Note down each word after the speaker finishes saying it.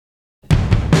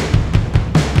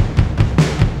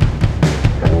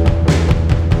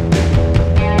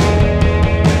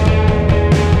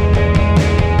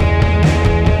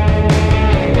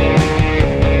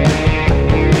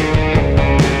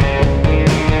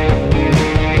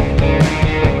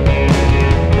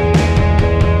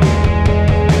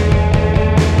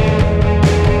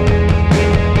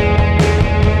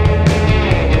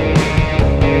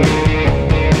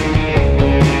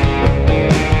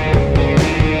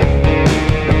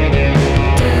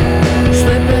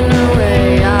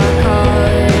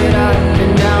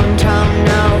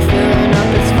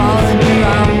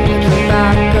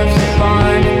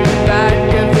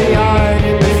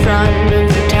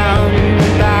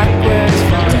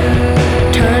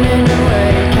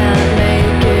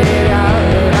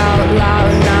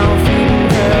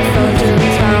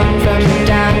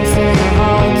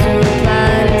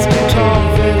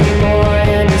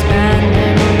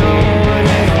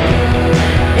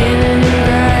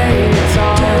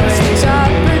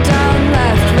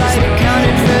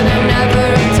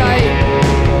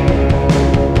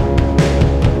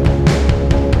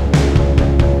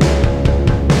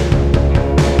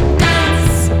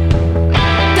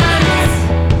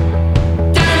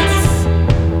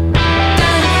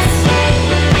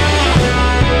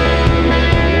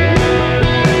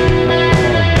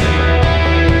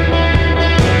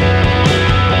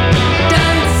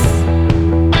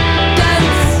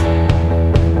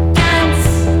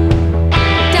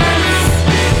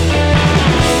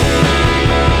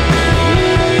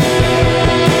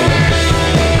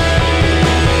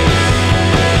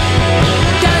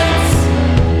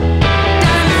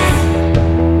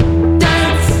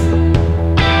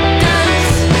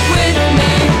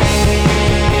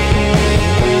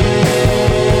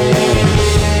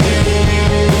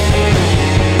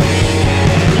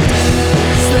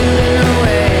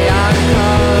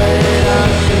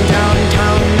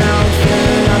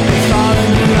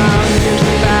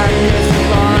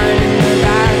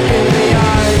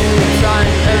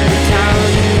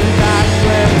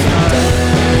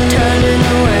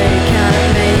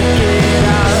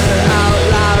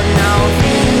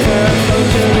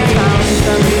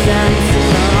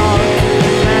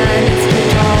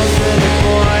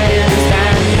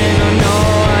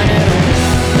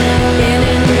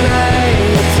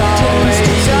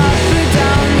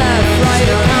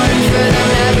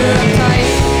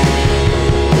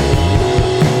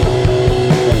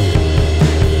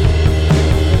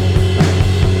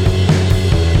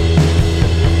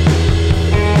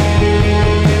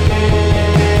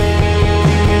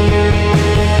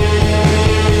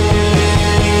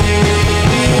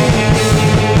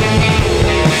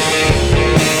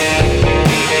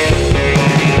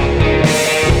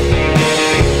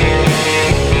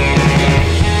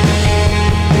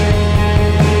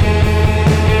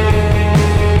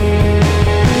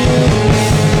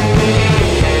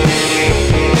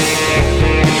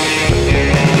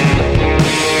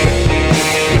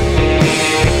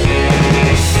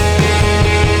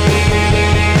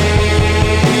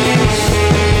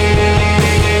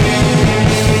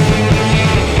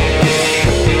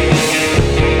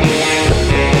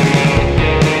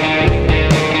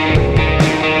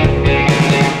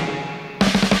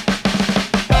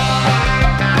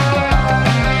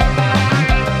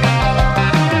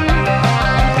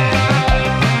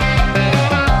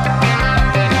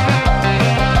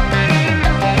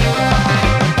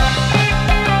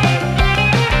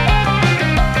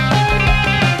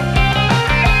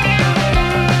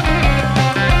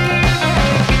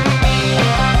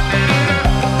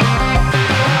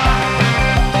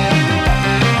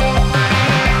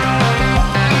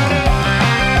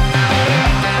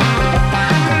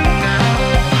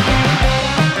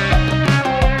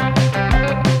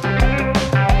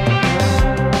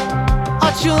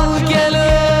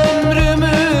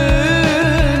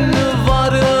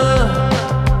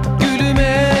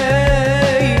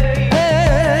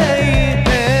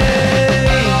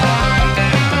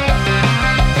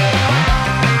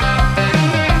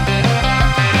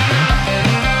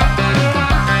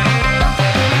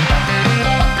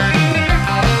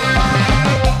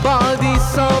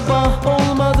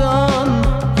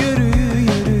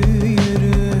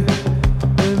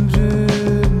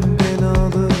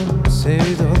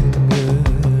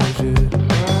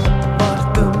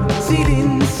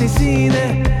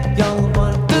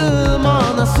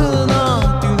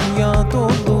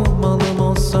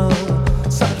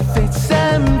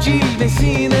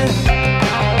cilvesine.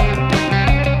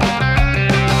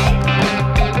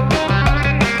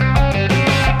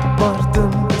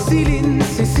 Vardım zilin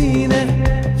sesine,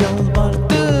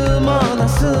 yalvardım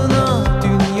anasına.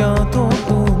 Dünya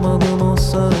doldu malım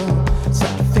olsa,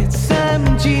 sarf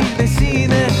etsem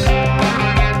cilvesine.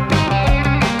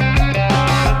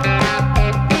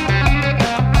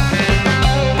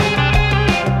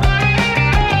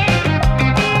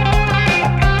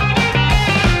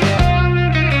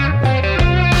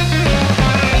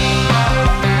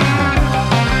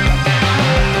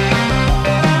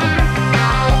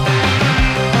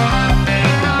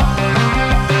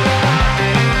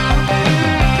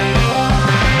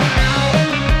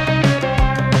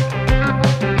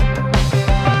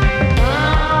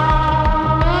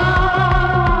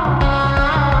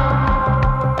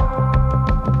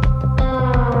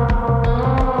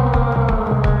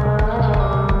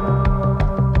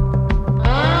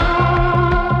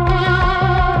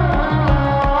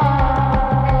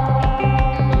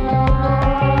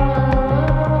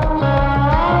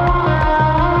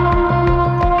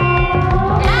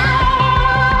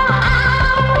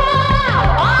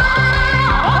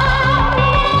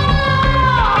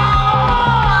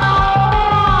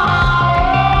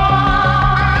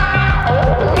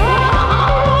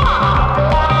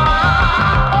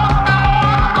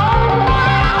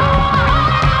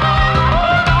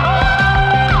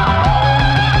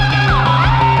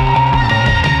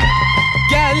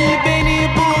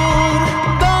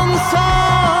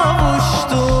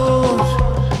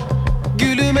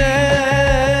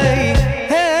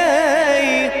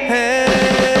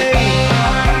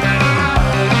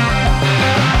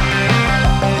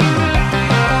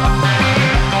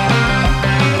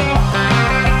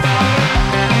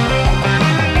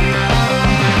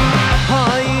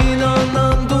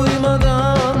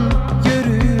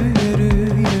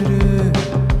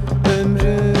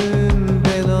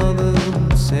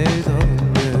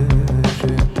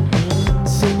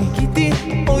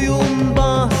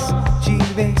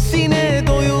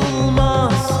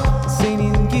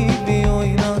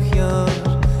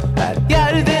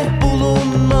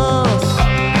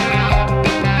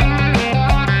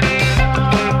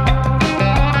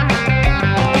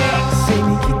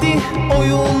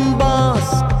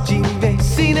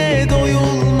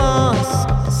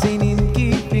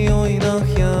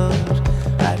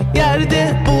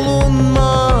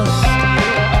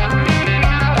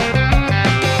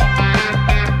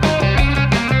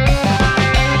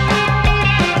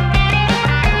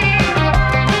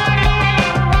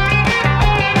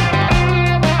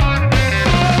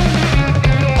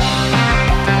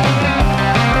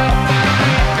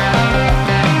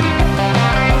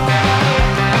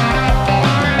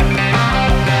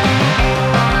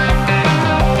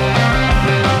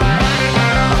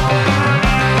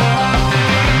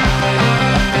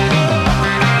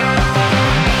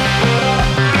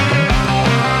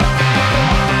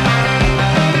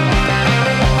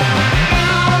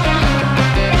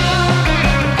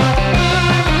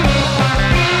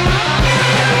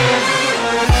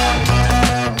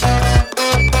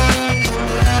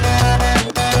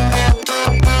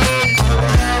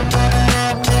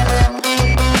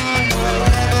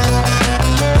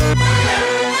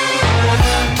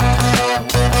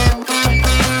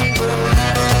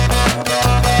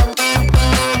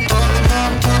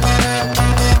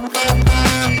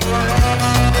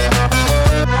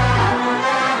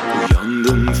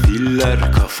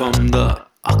 Kafamda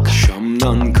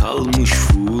akşamdan kalmış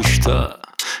fuhuşta.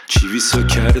 Çivi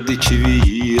sökerdi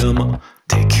çiviyi ama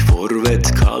tek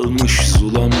forvet kalmış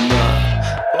zulamda.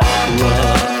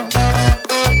 Allah,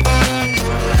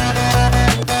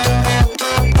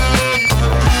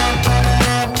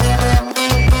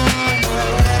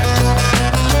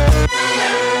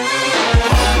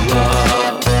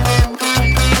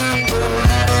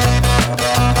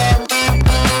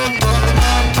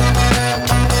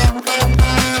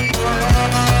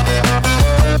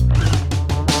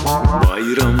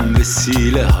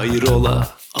 vesile hayrola,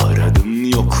 aradım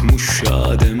yokmuş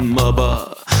Adem Baba.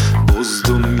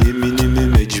 Bozdum yeminimi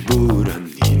mecburen,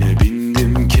 yine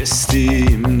bindim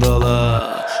kestiğim dala.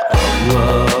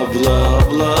 Abla abla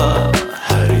abla,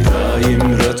 her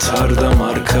daim rötarda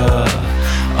marka.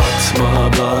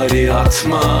 Atma bari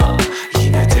atma,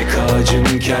 yine tek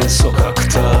ağacım kel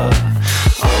sokakta.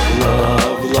 Abla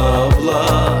abla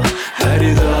abla, her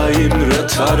daim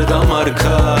rötarda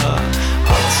marka.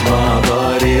 Atma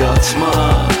bari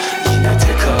atma, yine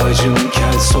tek ağacım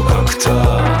kel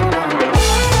sokakta.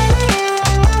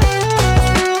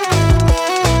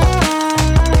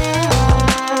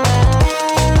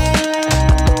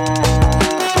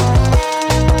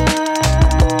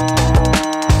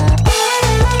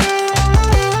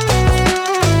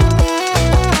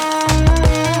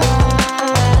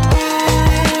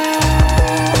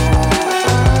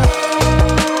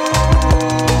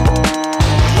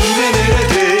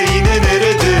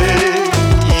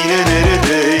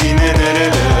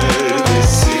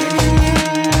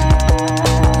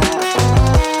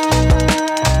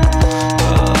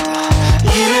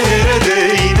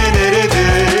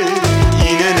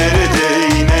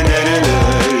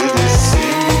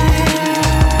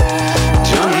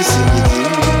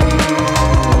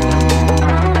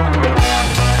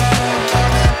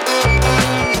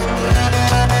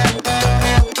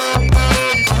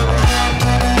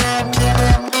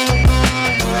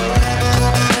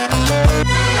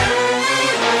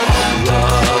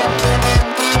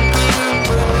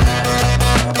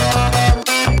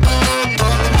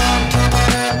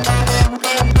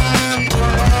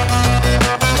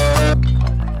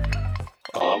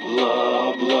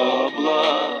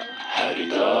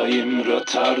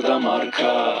 ratarda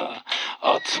marka.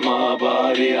 Atma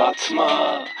bari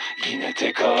atma, yine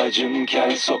tek ağacım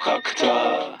kel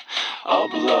sokakta.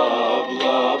 Abla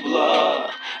abla abla,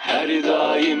 her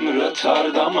daim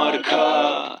ratarda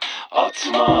marka.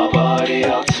 Atma bari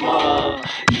atma,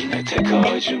 yine tek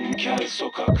ağacım kel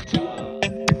sokakta.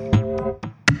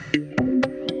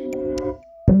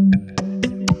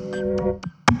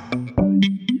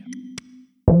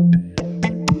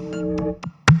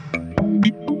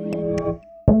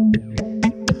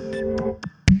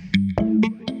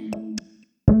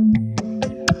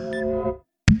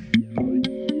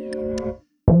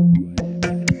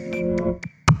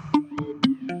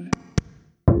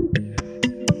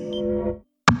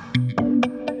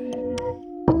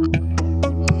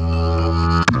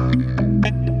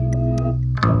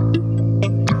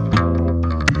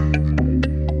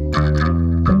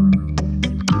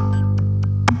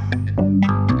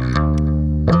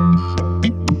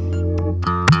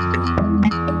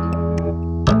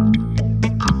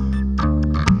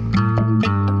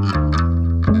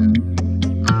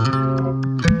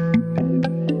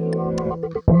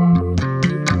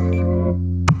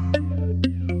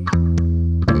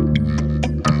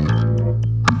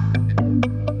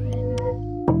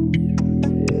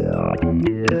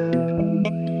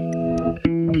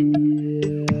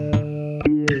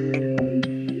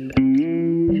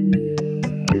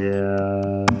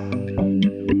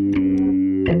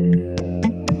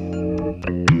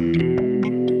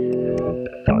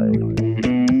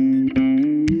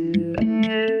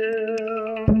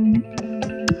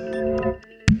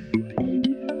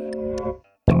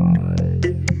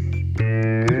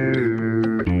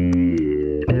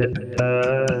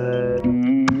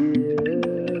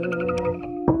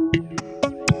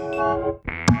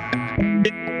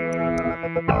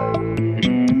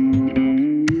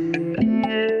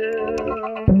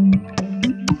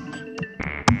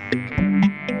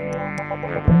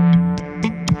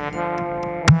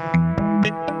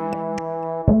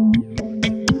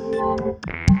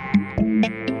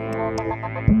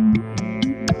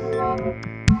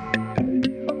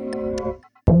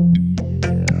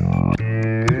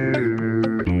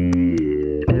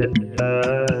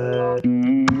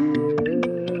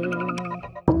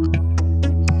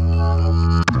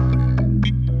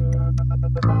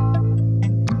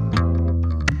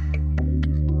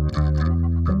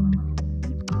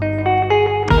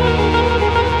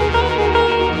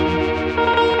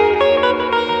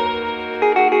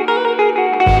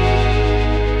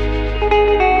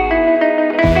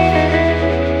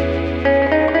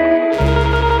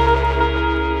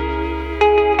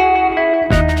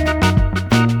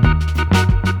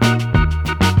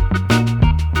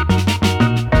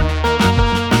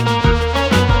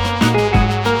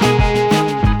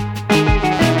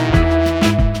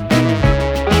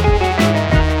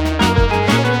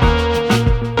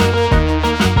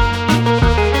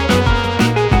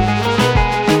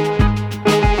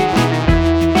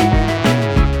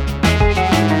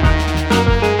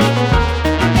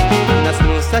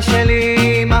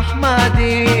 שלי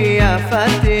מחמדי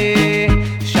יפתי,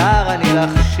 שר אני לך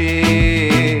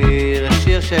שיר,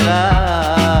 שיר של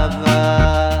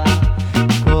אהבה.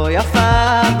 כה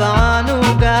יפה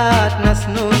וענוגת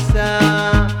נסנוסה,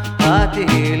 את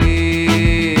תהי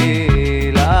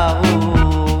לי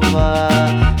לאהובה.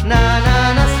 נה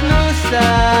נה נסנוסה,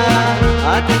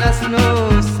 את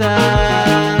נסנוסה,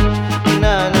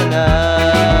 נה נה נה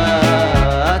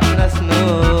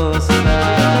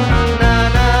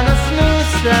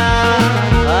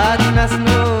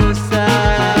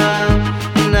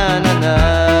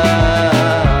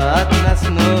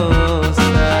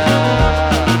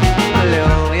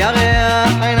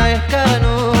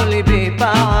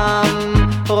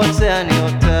אני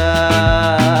אותך,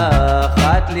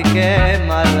 את לי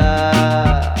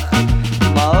כמלאך,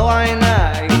 מאור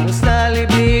עיניי מושא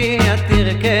ליבי, את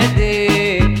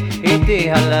תרקדי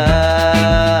איתי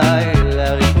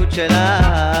הלילה, ריקוד של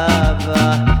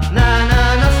אהבה. נה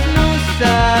נה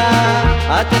נסנוסה,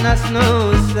 את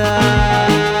נסנוסה,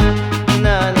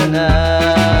 נה נה נה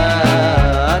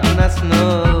את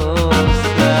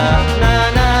נסנוסה, נה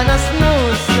נה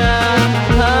נסנוסה,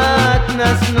 את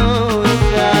נסנוסה.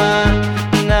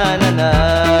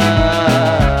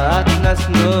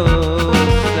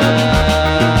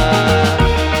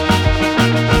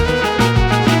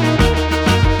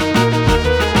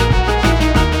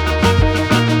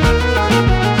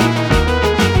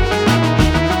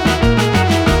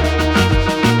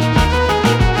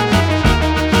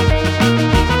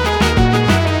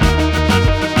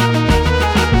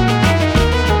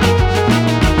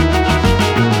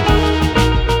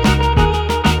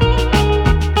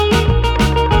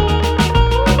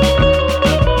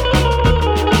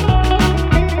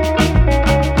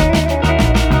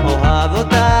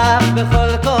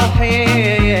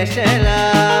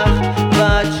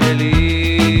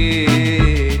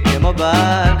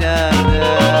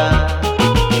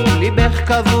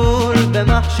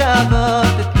 מחשבות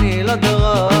תתני לו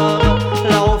דרור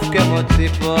לעוף כמו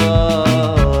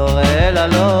ציפור אל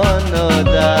הלא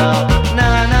נודע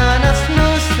נה נה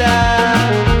נסנוסה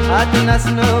את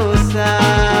נסנוסה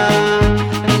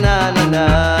נה נה נה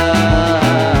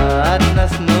את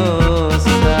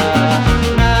נסנוסה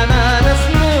נה נה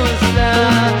נסנוסה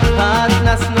את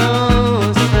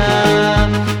נסנוסה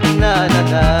נה נה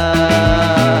נה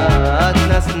את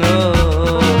נסנוסה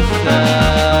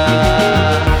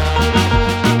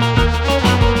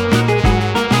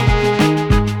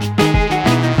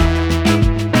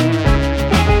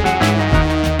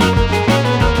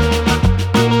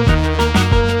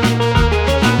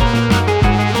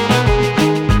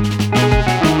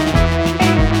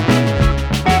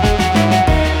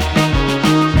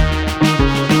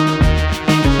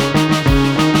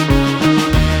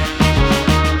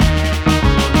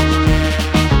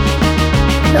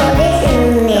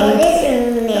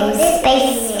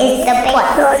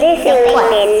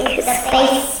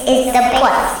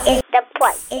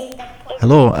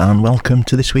Hello and welcome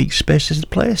to this week's Space is the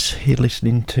Place. You're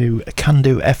listening to Can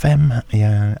Do FM.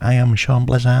 Yeah, I am Sean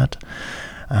Blizzard,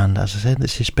 and as I said,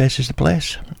 this is Space is the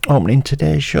Place. Opening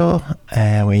today's show,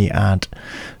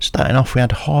 starting off we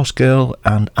had Horse Girl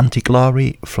and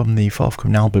Anti-Glory from the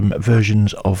forthcoming album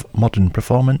Versions of Modern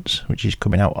Performance, which is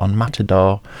coming out on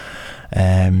Matador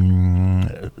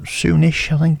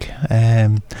soonish, I think.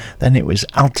 Then it was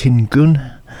Altin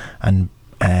Gun and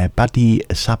Badi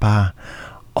Sabah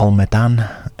Olmedan,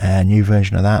 a new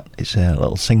version of that. It's a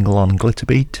little single on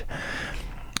Glitterbeat.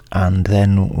 And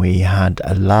then we had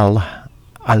Lal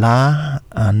Allah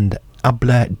and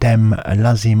Abla Dem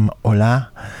Lazim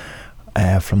Ola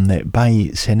from the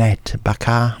Bay Senet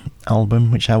Bakar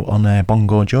album, which is out on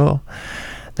Bongo Joe.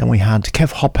 Then we had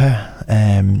Kev Hopper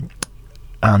and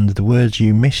The Words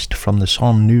You Missed from the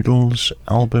Son Noodles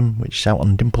album, which is out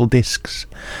on Dimple Discs.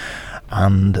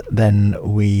 And then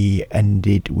we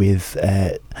ended with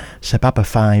Sababa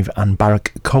 5 and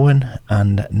Barak Cohen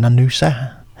and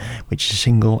Nanusa, which is a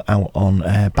single out on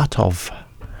Batov.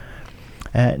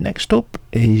 Next up,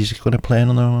 he's going to play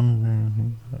another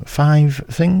one, 5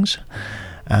 things.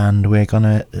 And we're going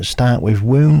to start with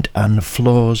Wound and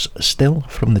Floors Still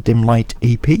from the Dim Light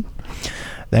EP.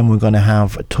 Then we're going to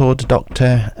have Toad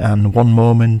Doctor and One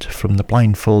Moment from the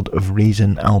Blindfold of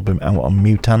Reason album out on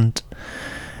Mutant.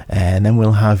 And then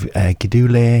we'll have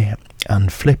Gidule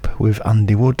and Flip with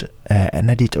Andy Wood, an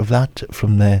edit of that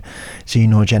from the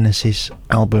Xenogenesis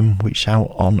album, which is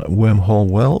out on Wormhole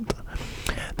World.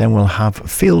 Then we'll have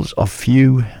Fields of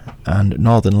Few and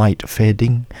Northern Light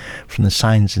Fading from the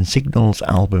Signs and Signals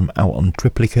album out on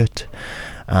Triplicate.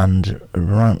 And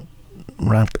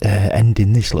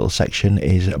ending this little section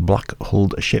is Black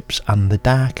Hulled Ships and the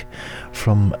Dark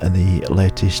from the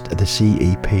latest The Sea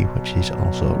EP, which is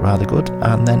also rather good.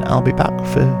 And then I'll be back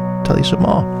to tell you some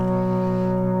more.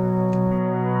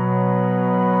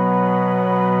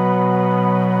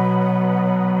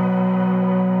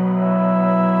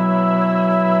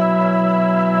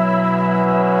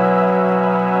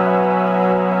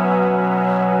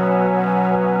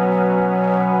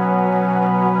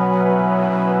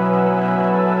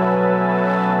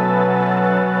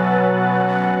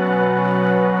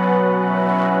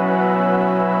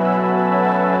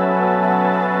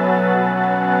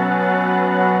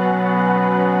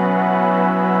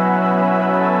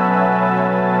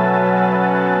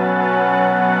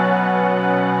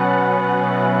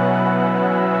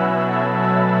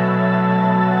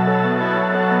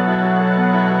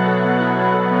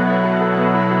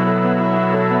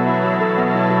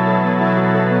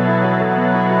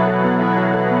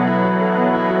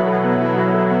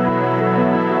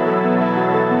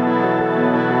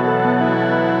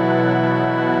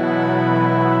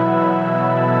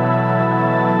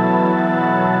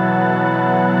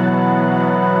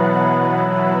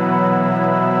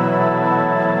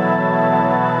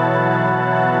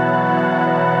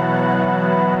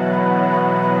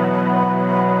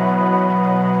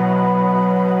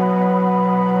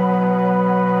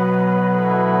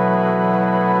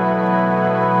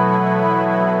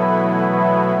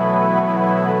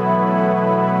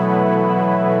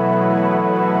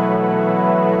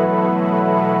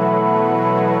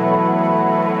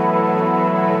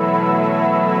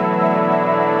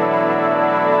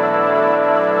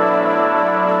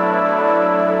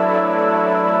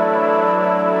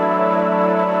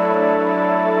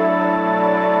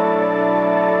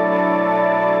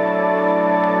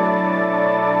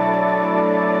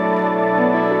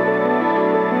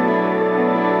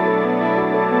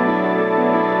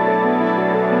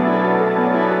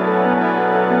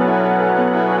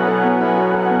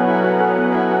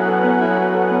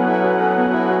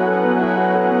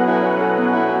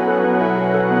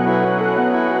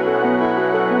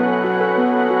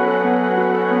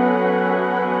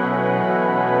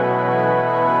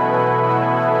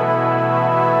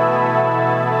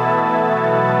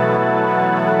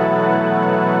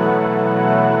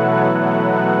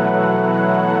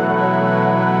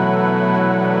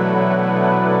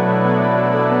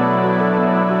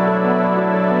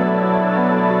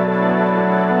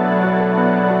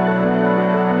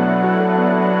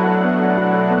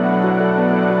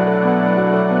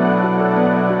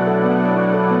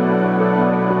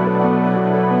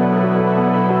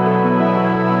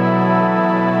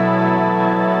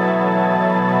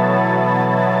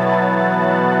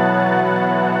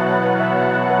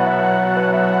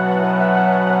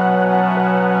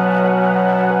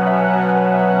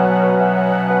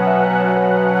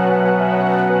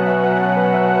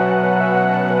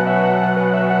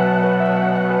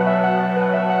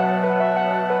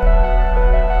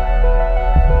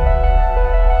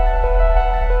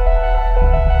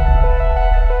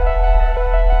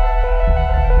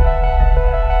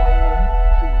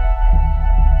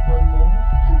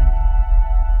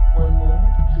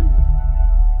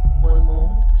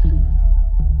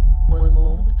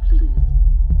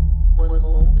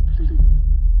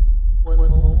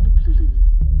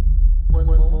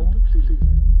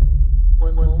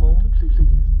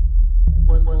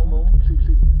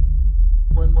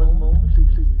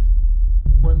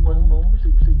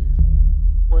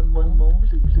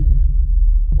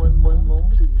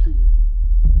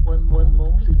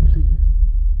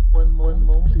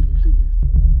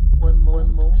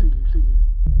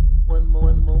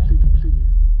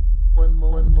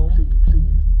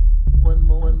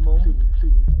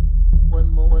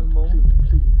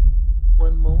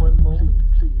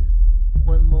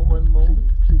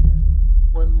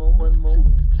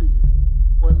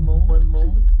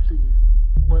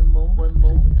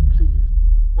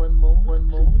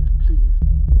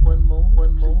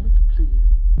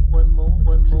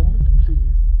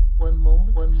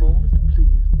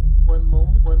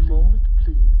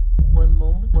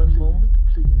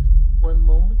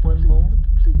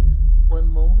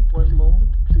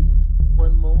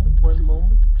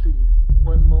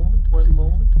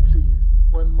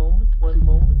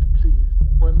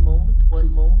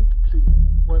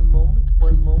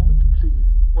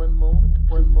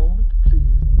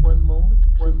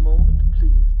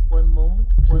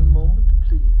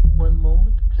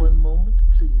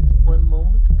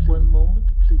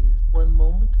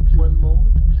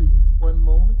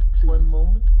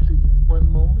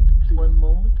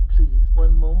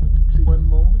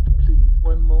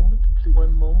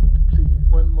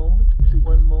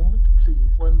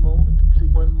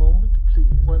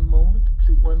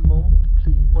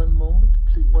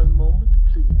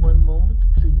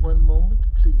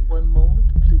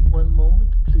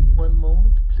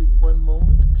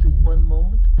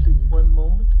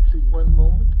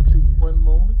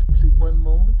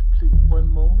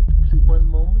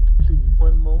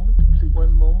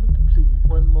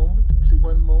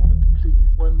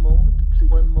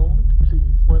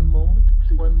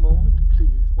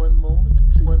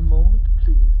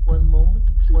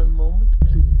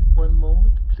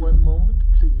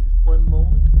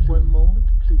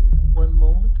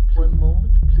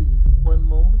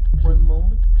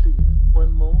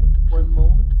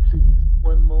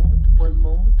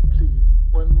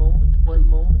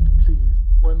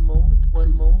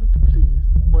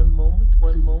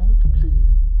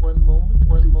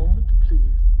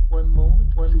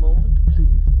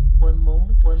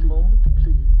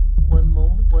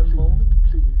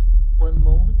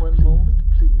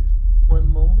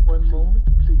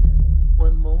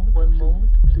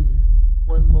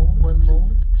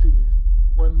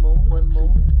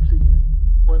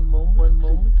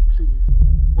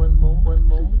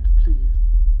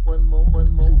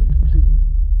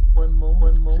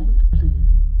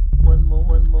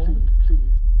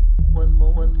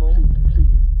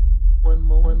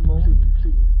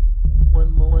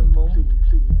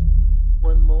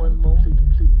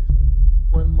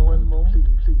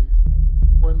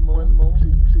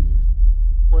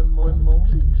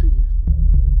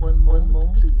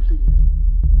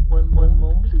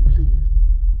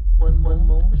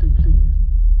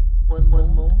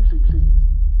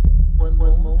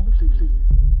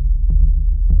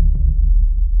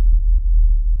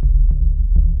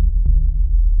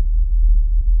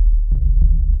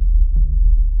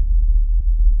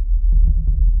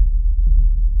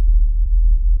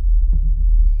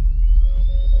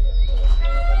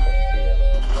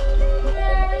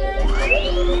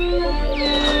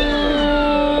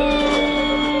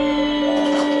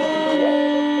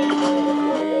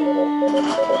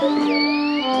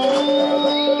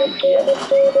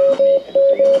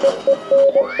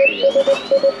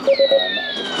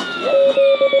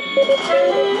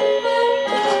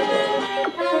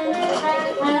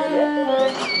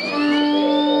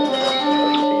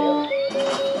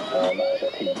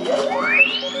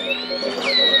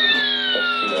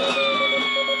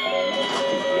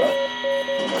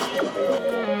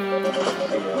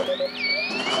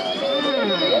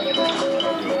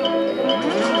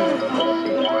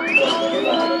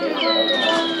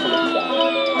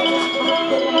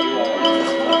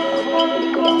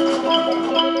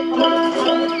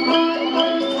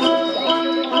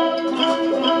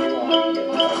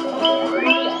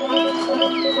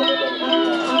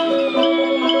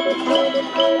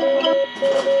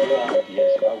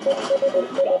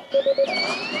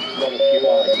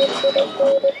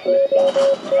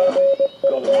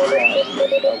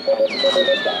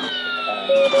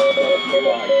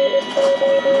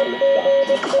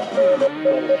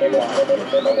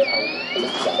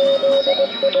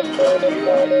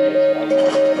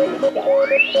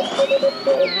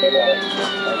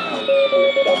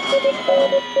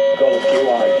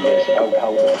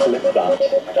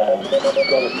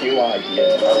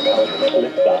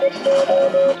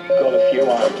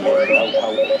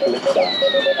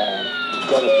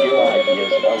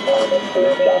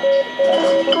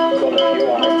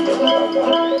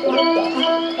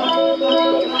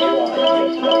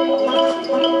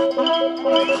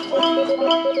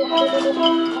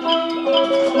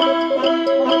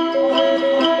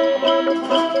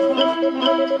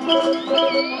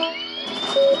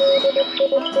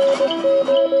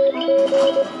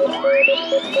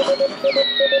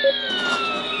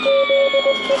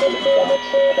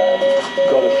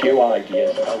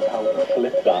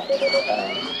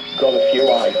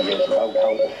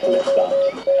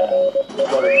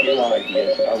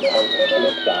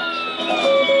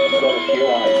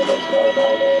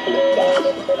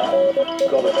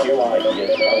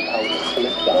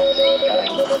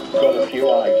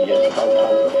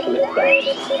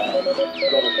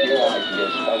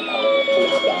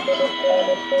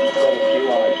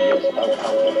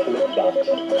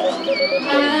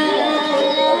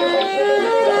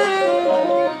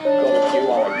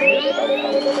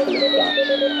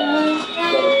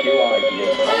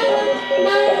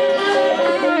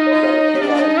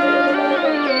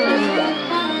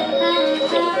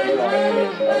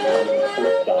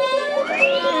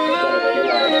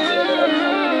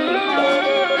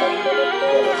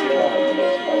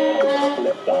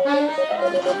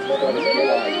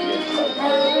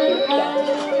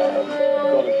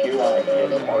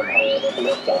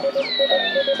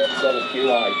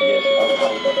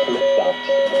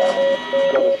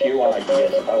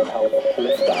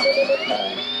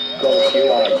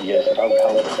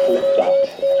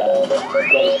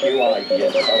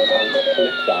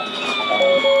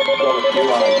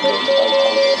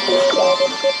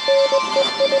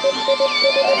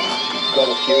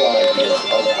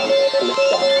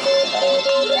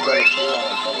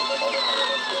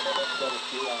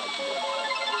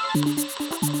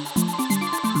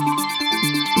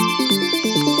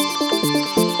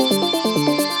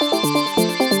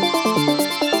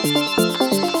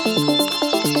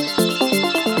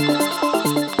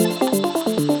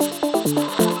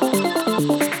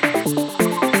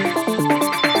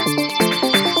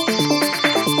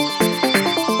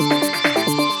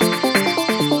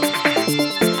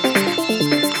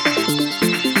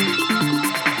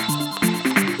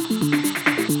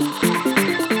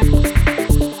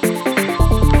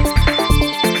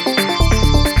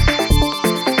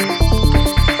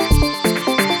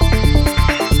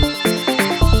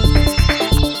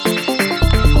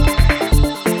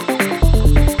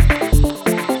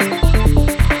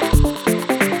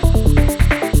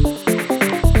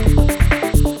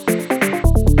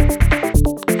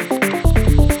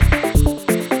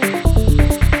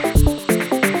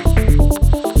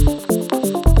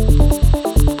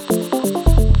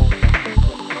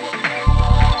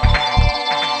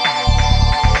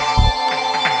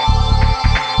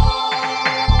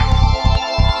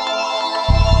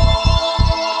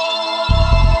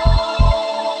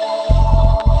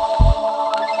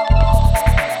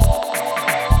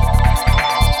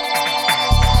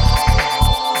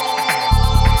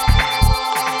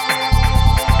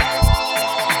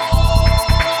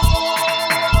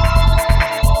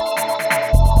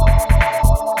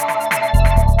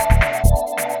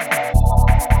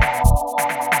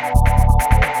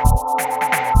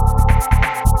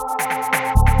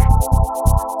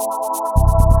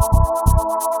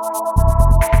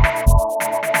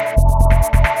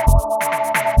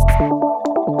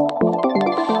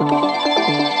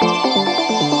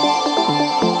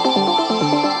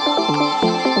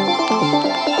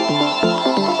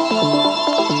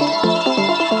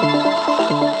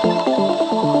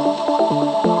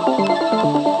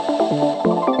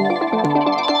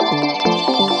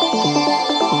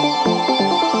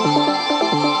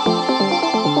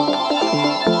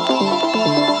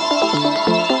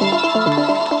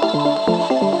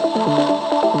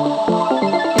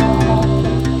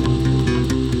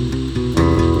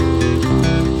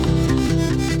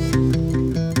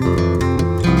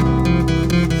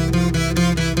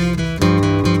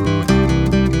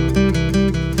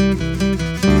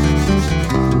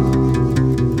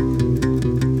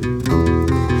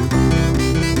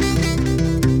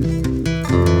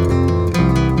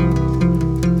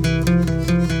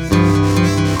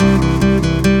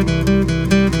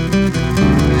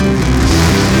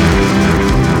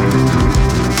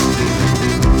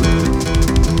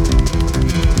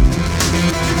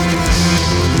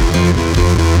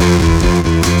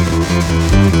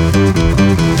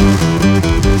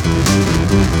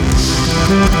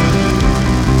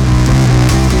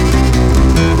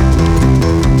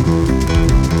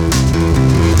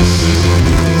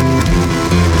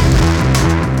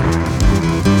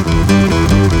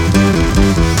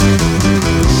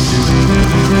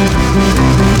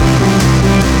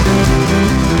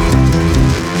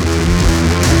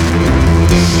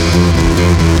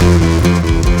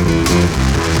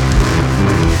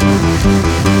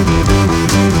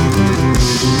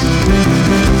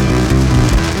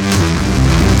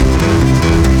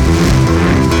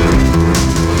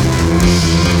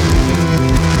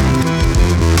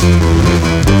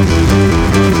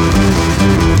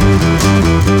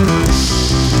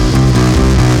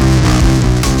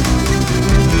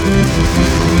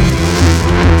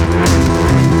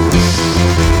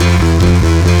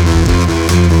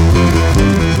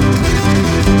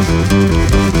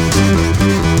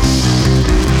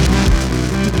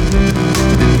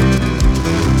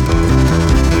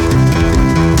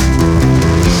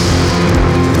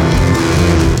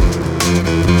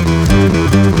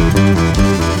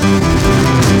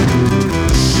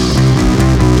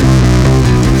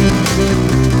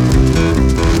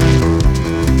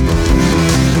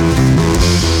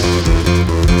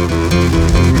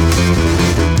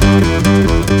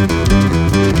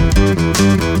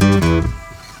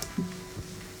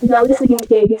 now listening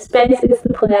to Space is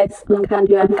the Place on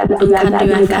Can-Do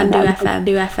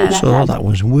FM. So that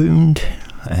was Wound,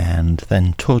 and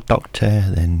then Toad Doctor,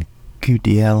 then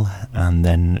QDL, and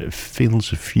then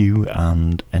Fields of Few,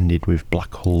 and ended with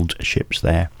Black Hulled Ships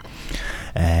there.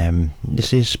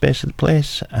 This is Space of the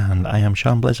Place, and I am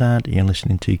Sean Blizzard. You're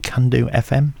listening to Can-Do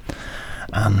FM,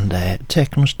 and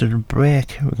taking us to the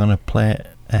break, we're going to play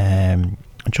a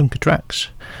chunk of tracks,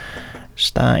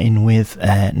 starting with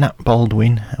Nat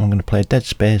Baldwin, and we're going to play Dead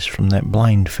Space from the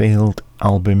Blind Field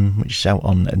album, which is out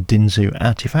on Dinzu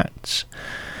Artifacts.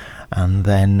 And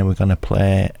then we're going to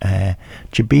play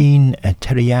Jabin,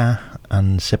 Teria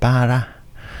and Sebara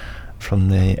from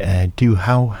the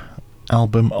Duhau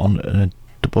album on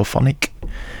Double-Phonic.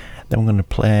 Then we're going to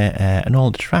play an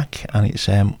older track, and it's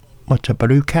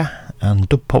Mutabaruka and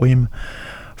Dub Poem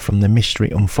from the Mystery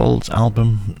Unfolds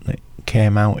album that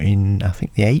came out in, I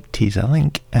think, the 80s,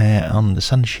 on the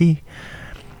Sanshi.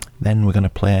 Then we're going to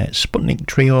play Sputnik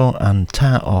Trio and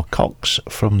Tar or Cox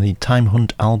from the Time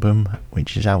Hunt album,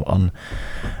 which is out on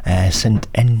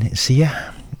Saint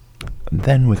Encia.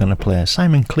 Then we're going to play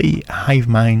Simon Clee, Hive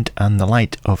Mind and The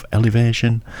Light of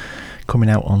Elevation, coming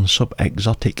out on Sub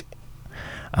Exotic.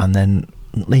 And then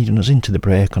leading us into the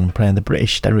break, I'm playing the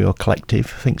British Stereo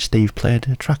Collective. I think Steve played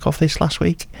a track off this last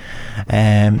week.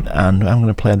 And I'm going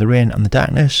to play The Rain and the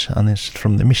Darkness, and this is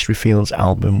from the Mystery Fields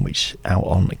album, which is out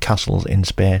on Castles in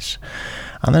Space.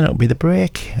 And then it'll be the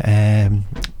break,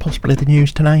 possibly the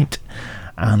news tonight,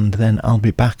 and then I'll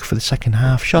be back for the second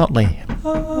half shortly.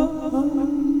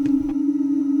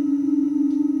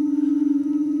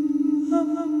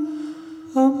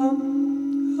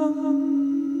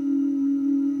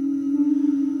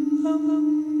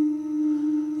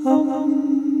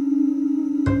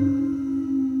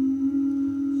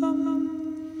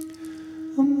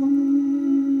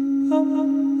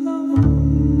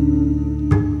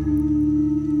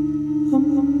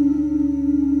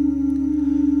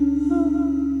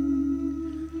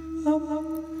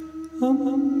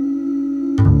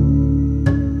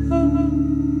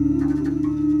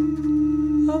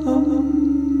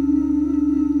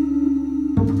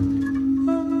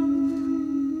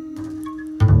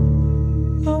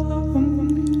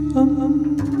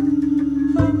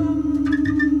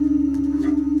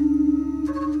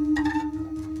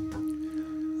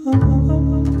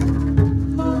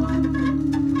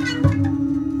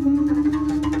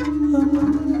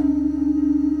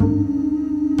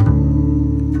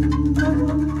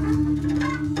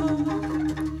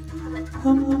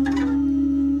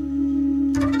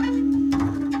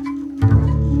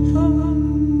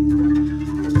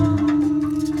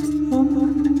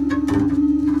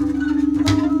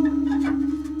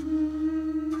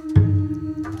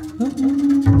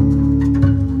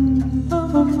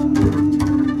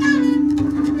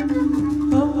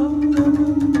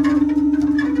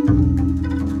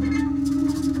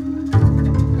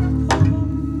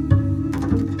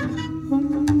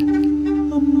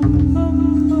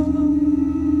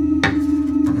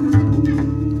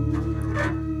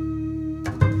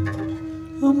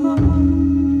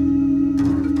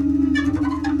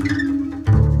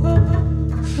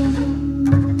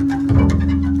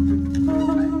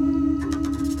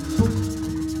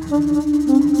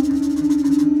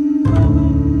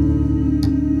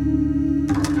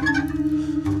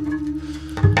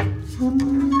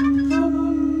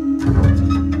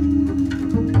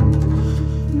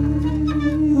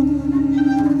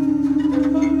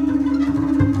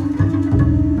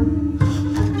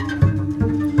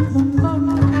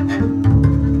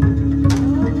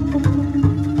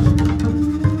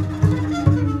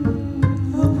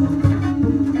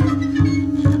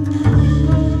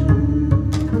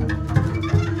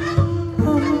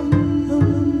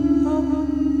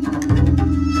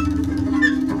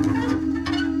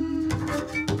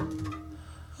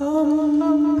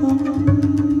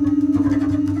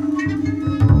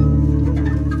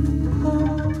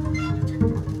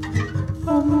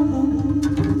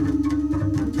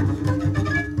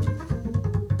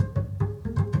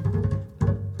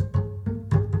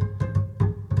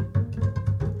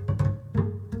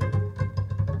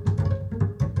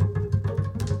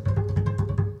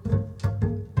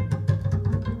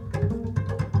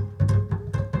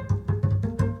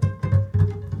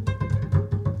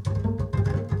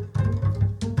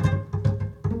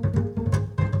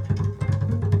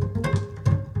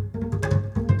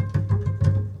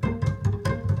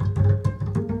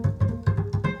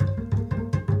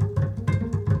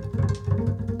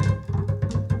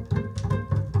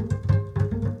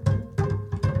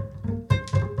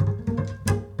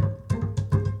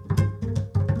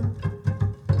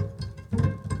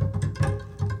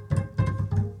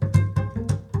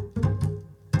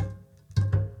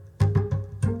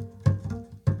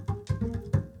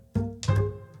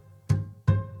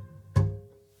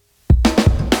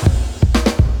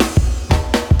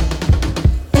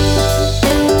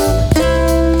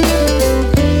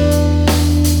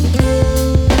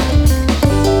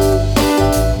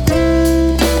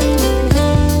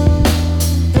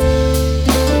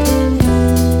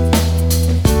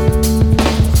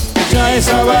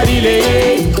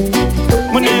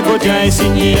 jai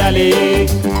singiale,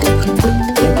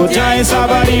 neko jai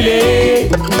sabarile,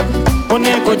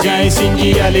 oneko jai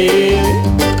singiale,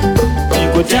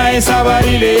 neko jai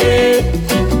sabarile,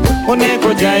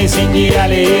 oneko jai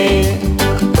singiale,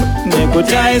 neko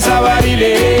jai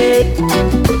sabarile,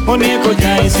 oneko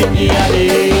jai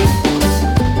singiale.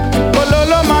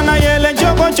 Kololo mana yele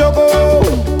choco choco,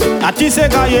 atise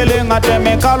ka yele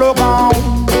ngateme kalokan.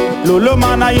 Lolo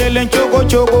mana yele choco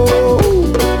choco,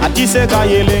 atise ka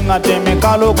yele ngateme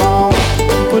kalokan.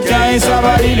 Ko jai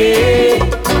sabarile,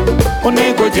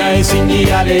 oneko jai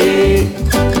singiale,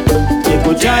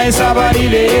 ko jai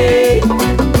sabarile,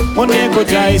 oneko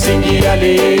jai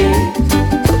singiale,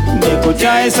 neko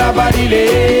jai sabarile,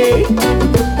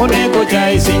 oneko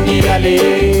jai singiale,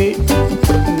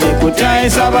 neko jai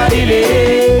sabarile,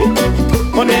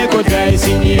 oneko jai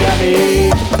singiale.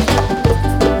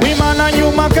 Wimana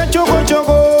nyuma ke chogo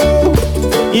chogo,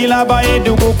 ila ba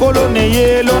edugo kolone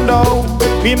ye londo.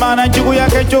 Wimana chugu ya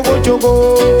ke chogo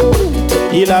chogo,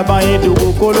 ila ba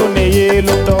edugo kolone ye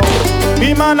londo.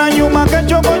 Wimana nyuma ke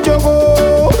chogo chogo,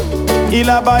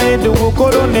 ila ba edugo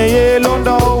kolone ye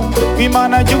londo.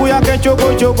 Wimana chugu ya ke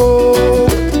chogo chogo,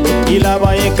 ila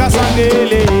ba ye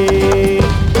kasangele.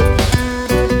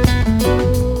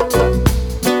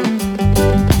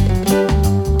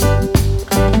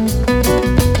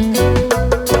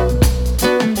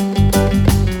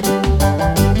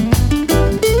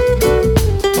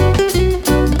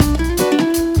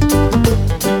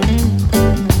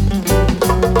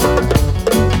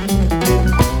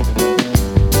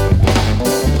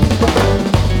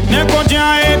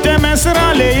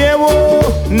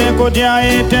 Neko dia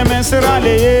ete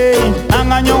mesrale ye,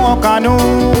 anganyo kanu,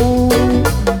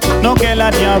 no que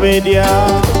la diabedia.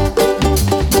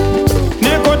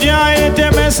 Neko dia ete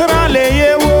mesrale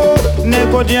ye wo,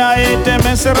 neko dia ete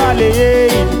mesrale ye,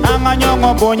 anganyo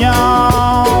bonya,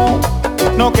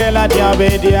 no que la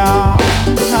diabedia.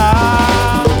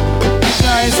 Ah,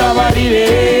 jai sabarile,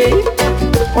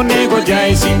 oneko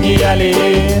jai singiale,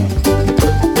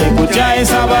 neko jai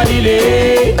sabarile.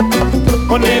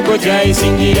 Oneko jai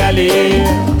singiale,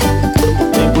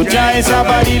 oneko jai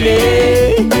sabarile,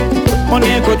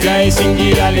 oneko jai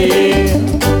singiale,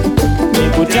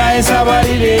 oneko jai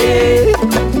sabarile,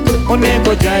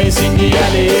 oneko jai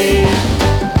singiale.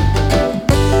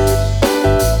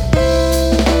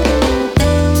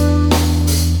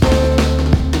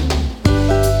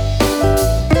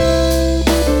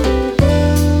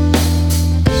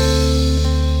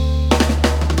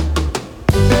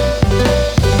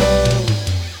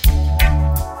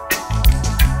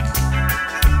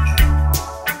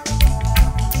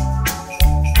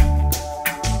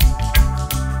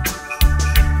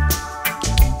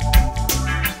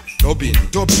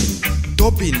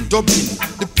 Dubbing,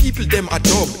 the people them are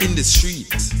dub in the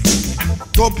streets.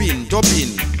 Dubbing,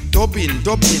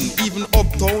 even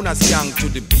uptown as young to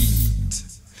the beat.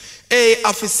 Hey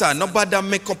officer, nobody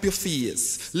make up your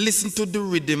face. Listen to the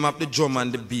rhythm of the drum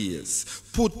and the bass.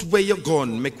 Put away your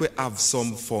gun, make we have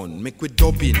some fun. Make we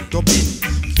dubbing. The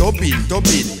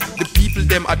people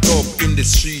them are dub in the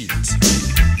street.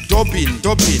 Dubbing,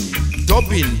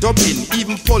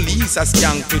 even police as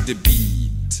young to the beat.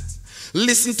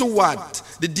 Listen to what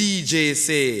the DJ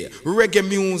say. Reggae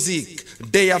music,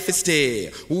 they have to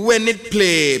stay. When it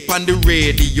play on the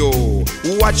radio,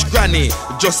 watch granny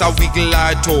just a wiggle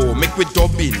her toe. Make we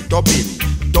dubbing.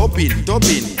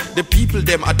 The people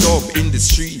them are dub in the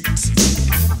streets.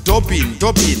 Dubbing.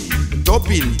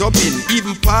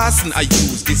 Even passing I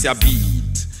use this a beat.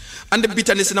 And the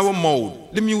bitterness in our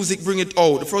mouth, the music bring it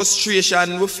out. The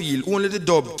frustration we feel, only the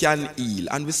dub can heal.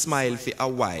 And we smile for a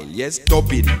while, yes.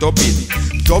 Dubbing. The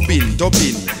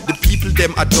people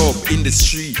them are dub in the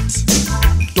streets.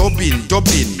 Dubbing.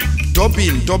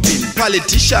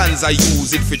 Politicians are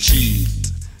use it for cheat.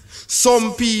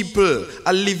 Some people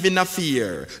are living a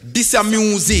fear. This a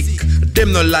music,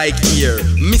 them no like here.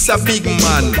 Miss a big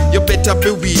man, you better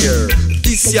beware.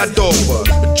 This ya dub,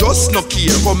 just no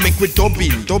care. Come make we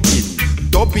dubbing. The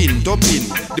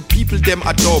people them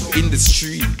are dub in the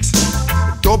street.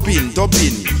 Dubbing.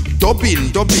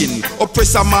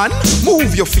 Oppressor man,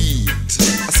 move your feet.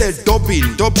 I said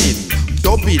dubbing. The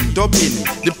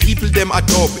people them are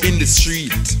dub in the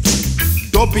street.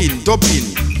 Dubbing.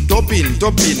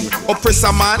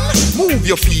 Oppressor man, move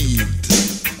your feet.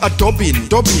 A dubbing.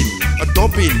 The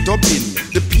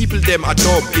people them are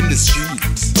dub in the street.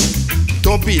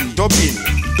 Dubbing.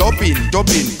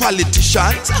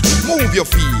 Politicians, move your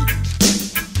feet.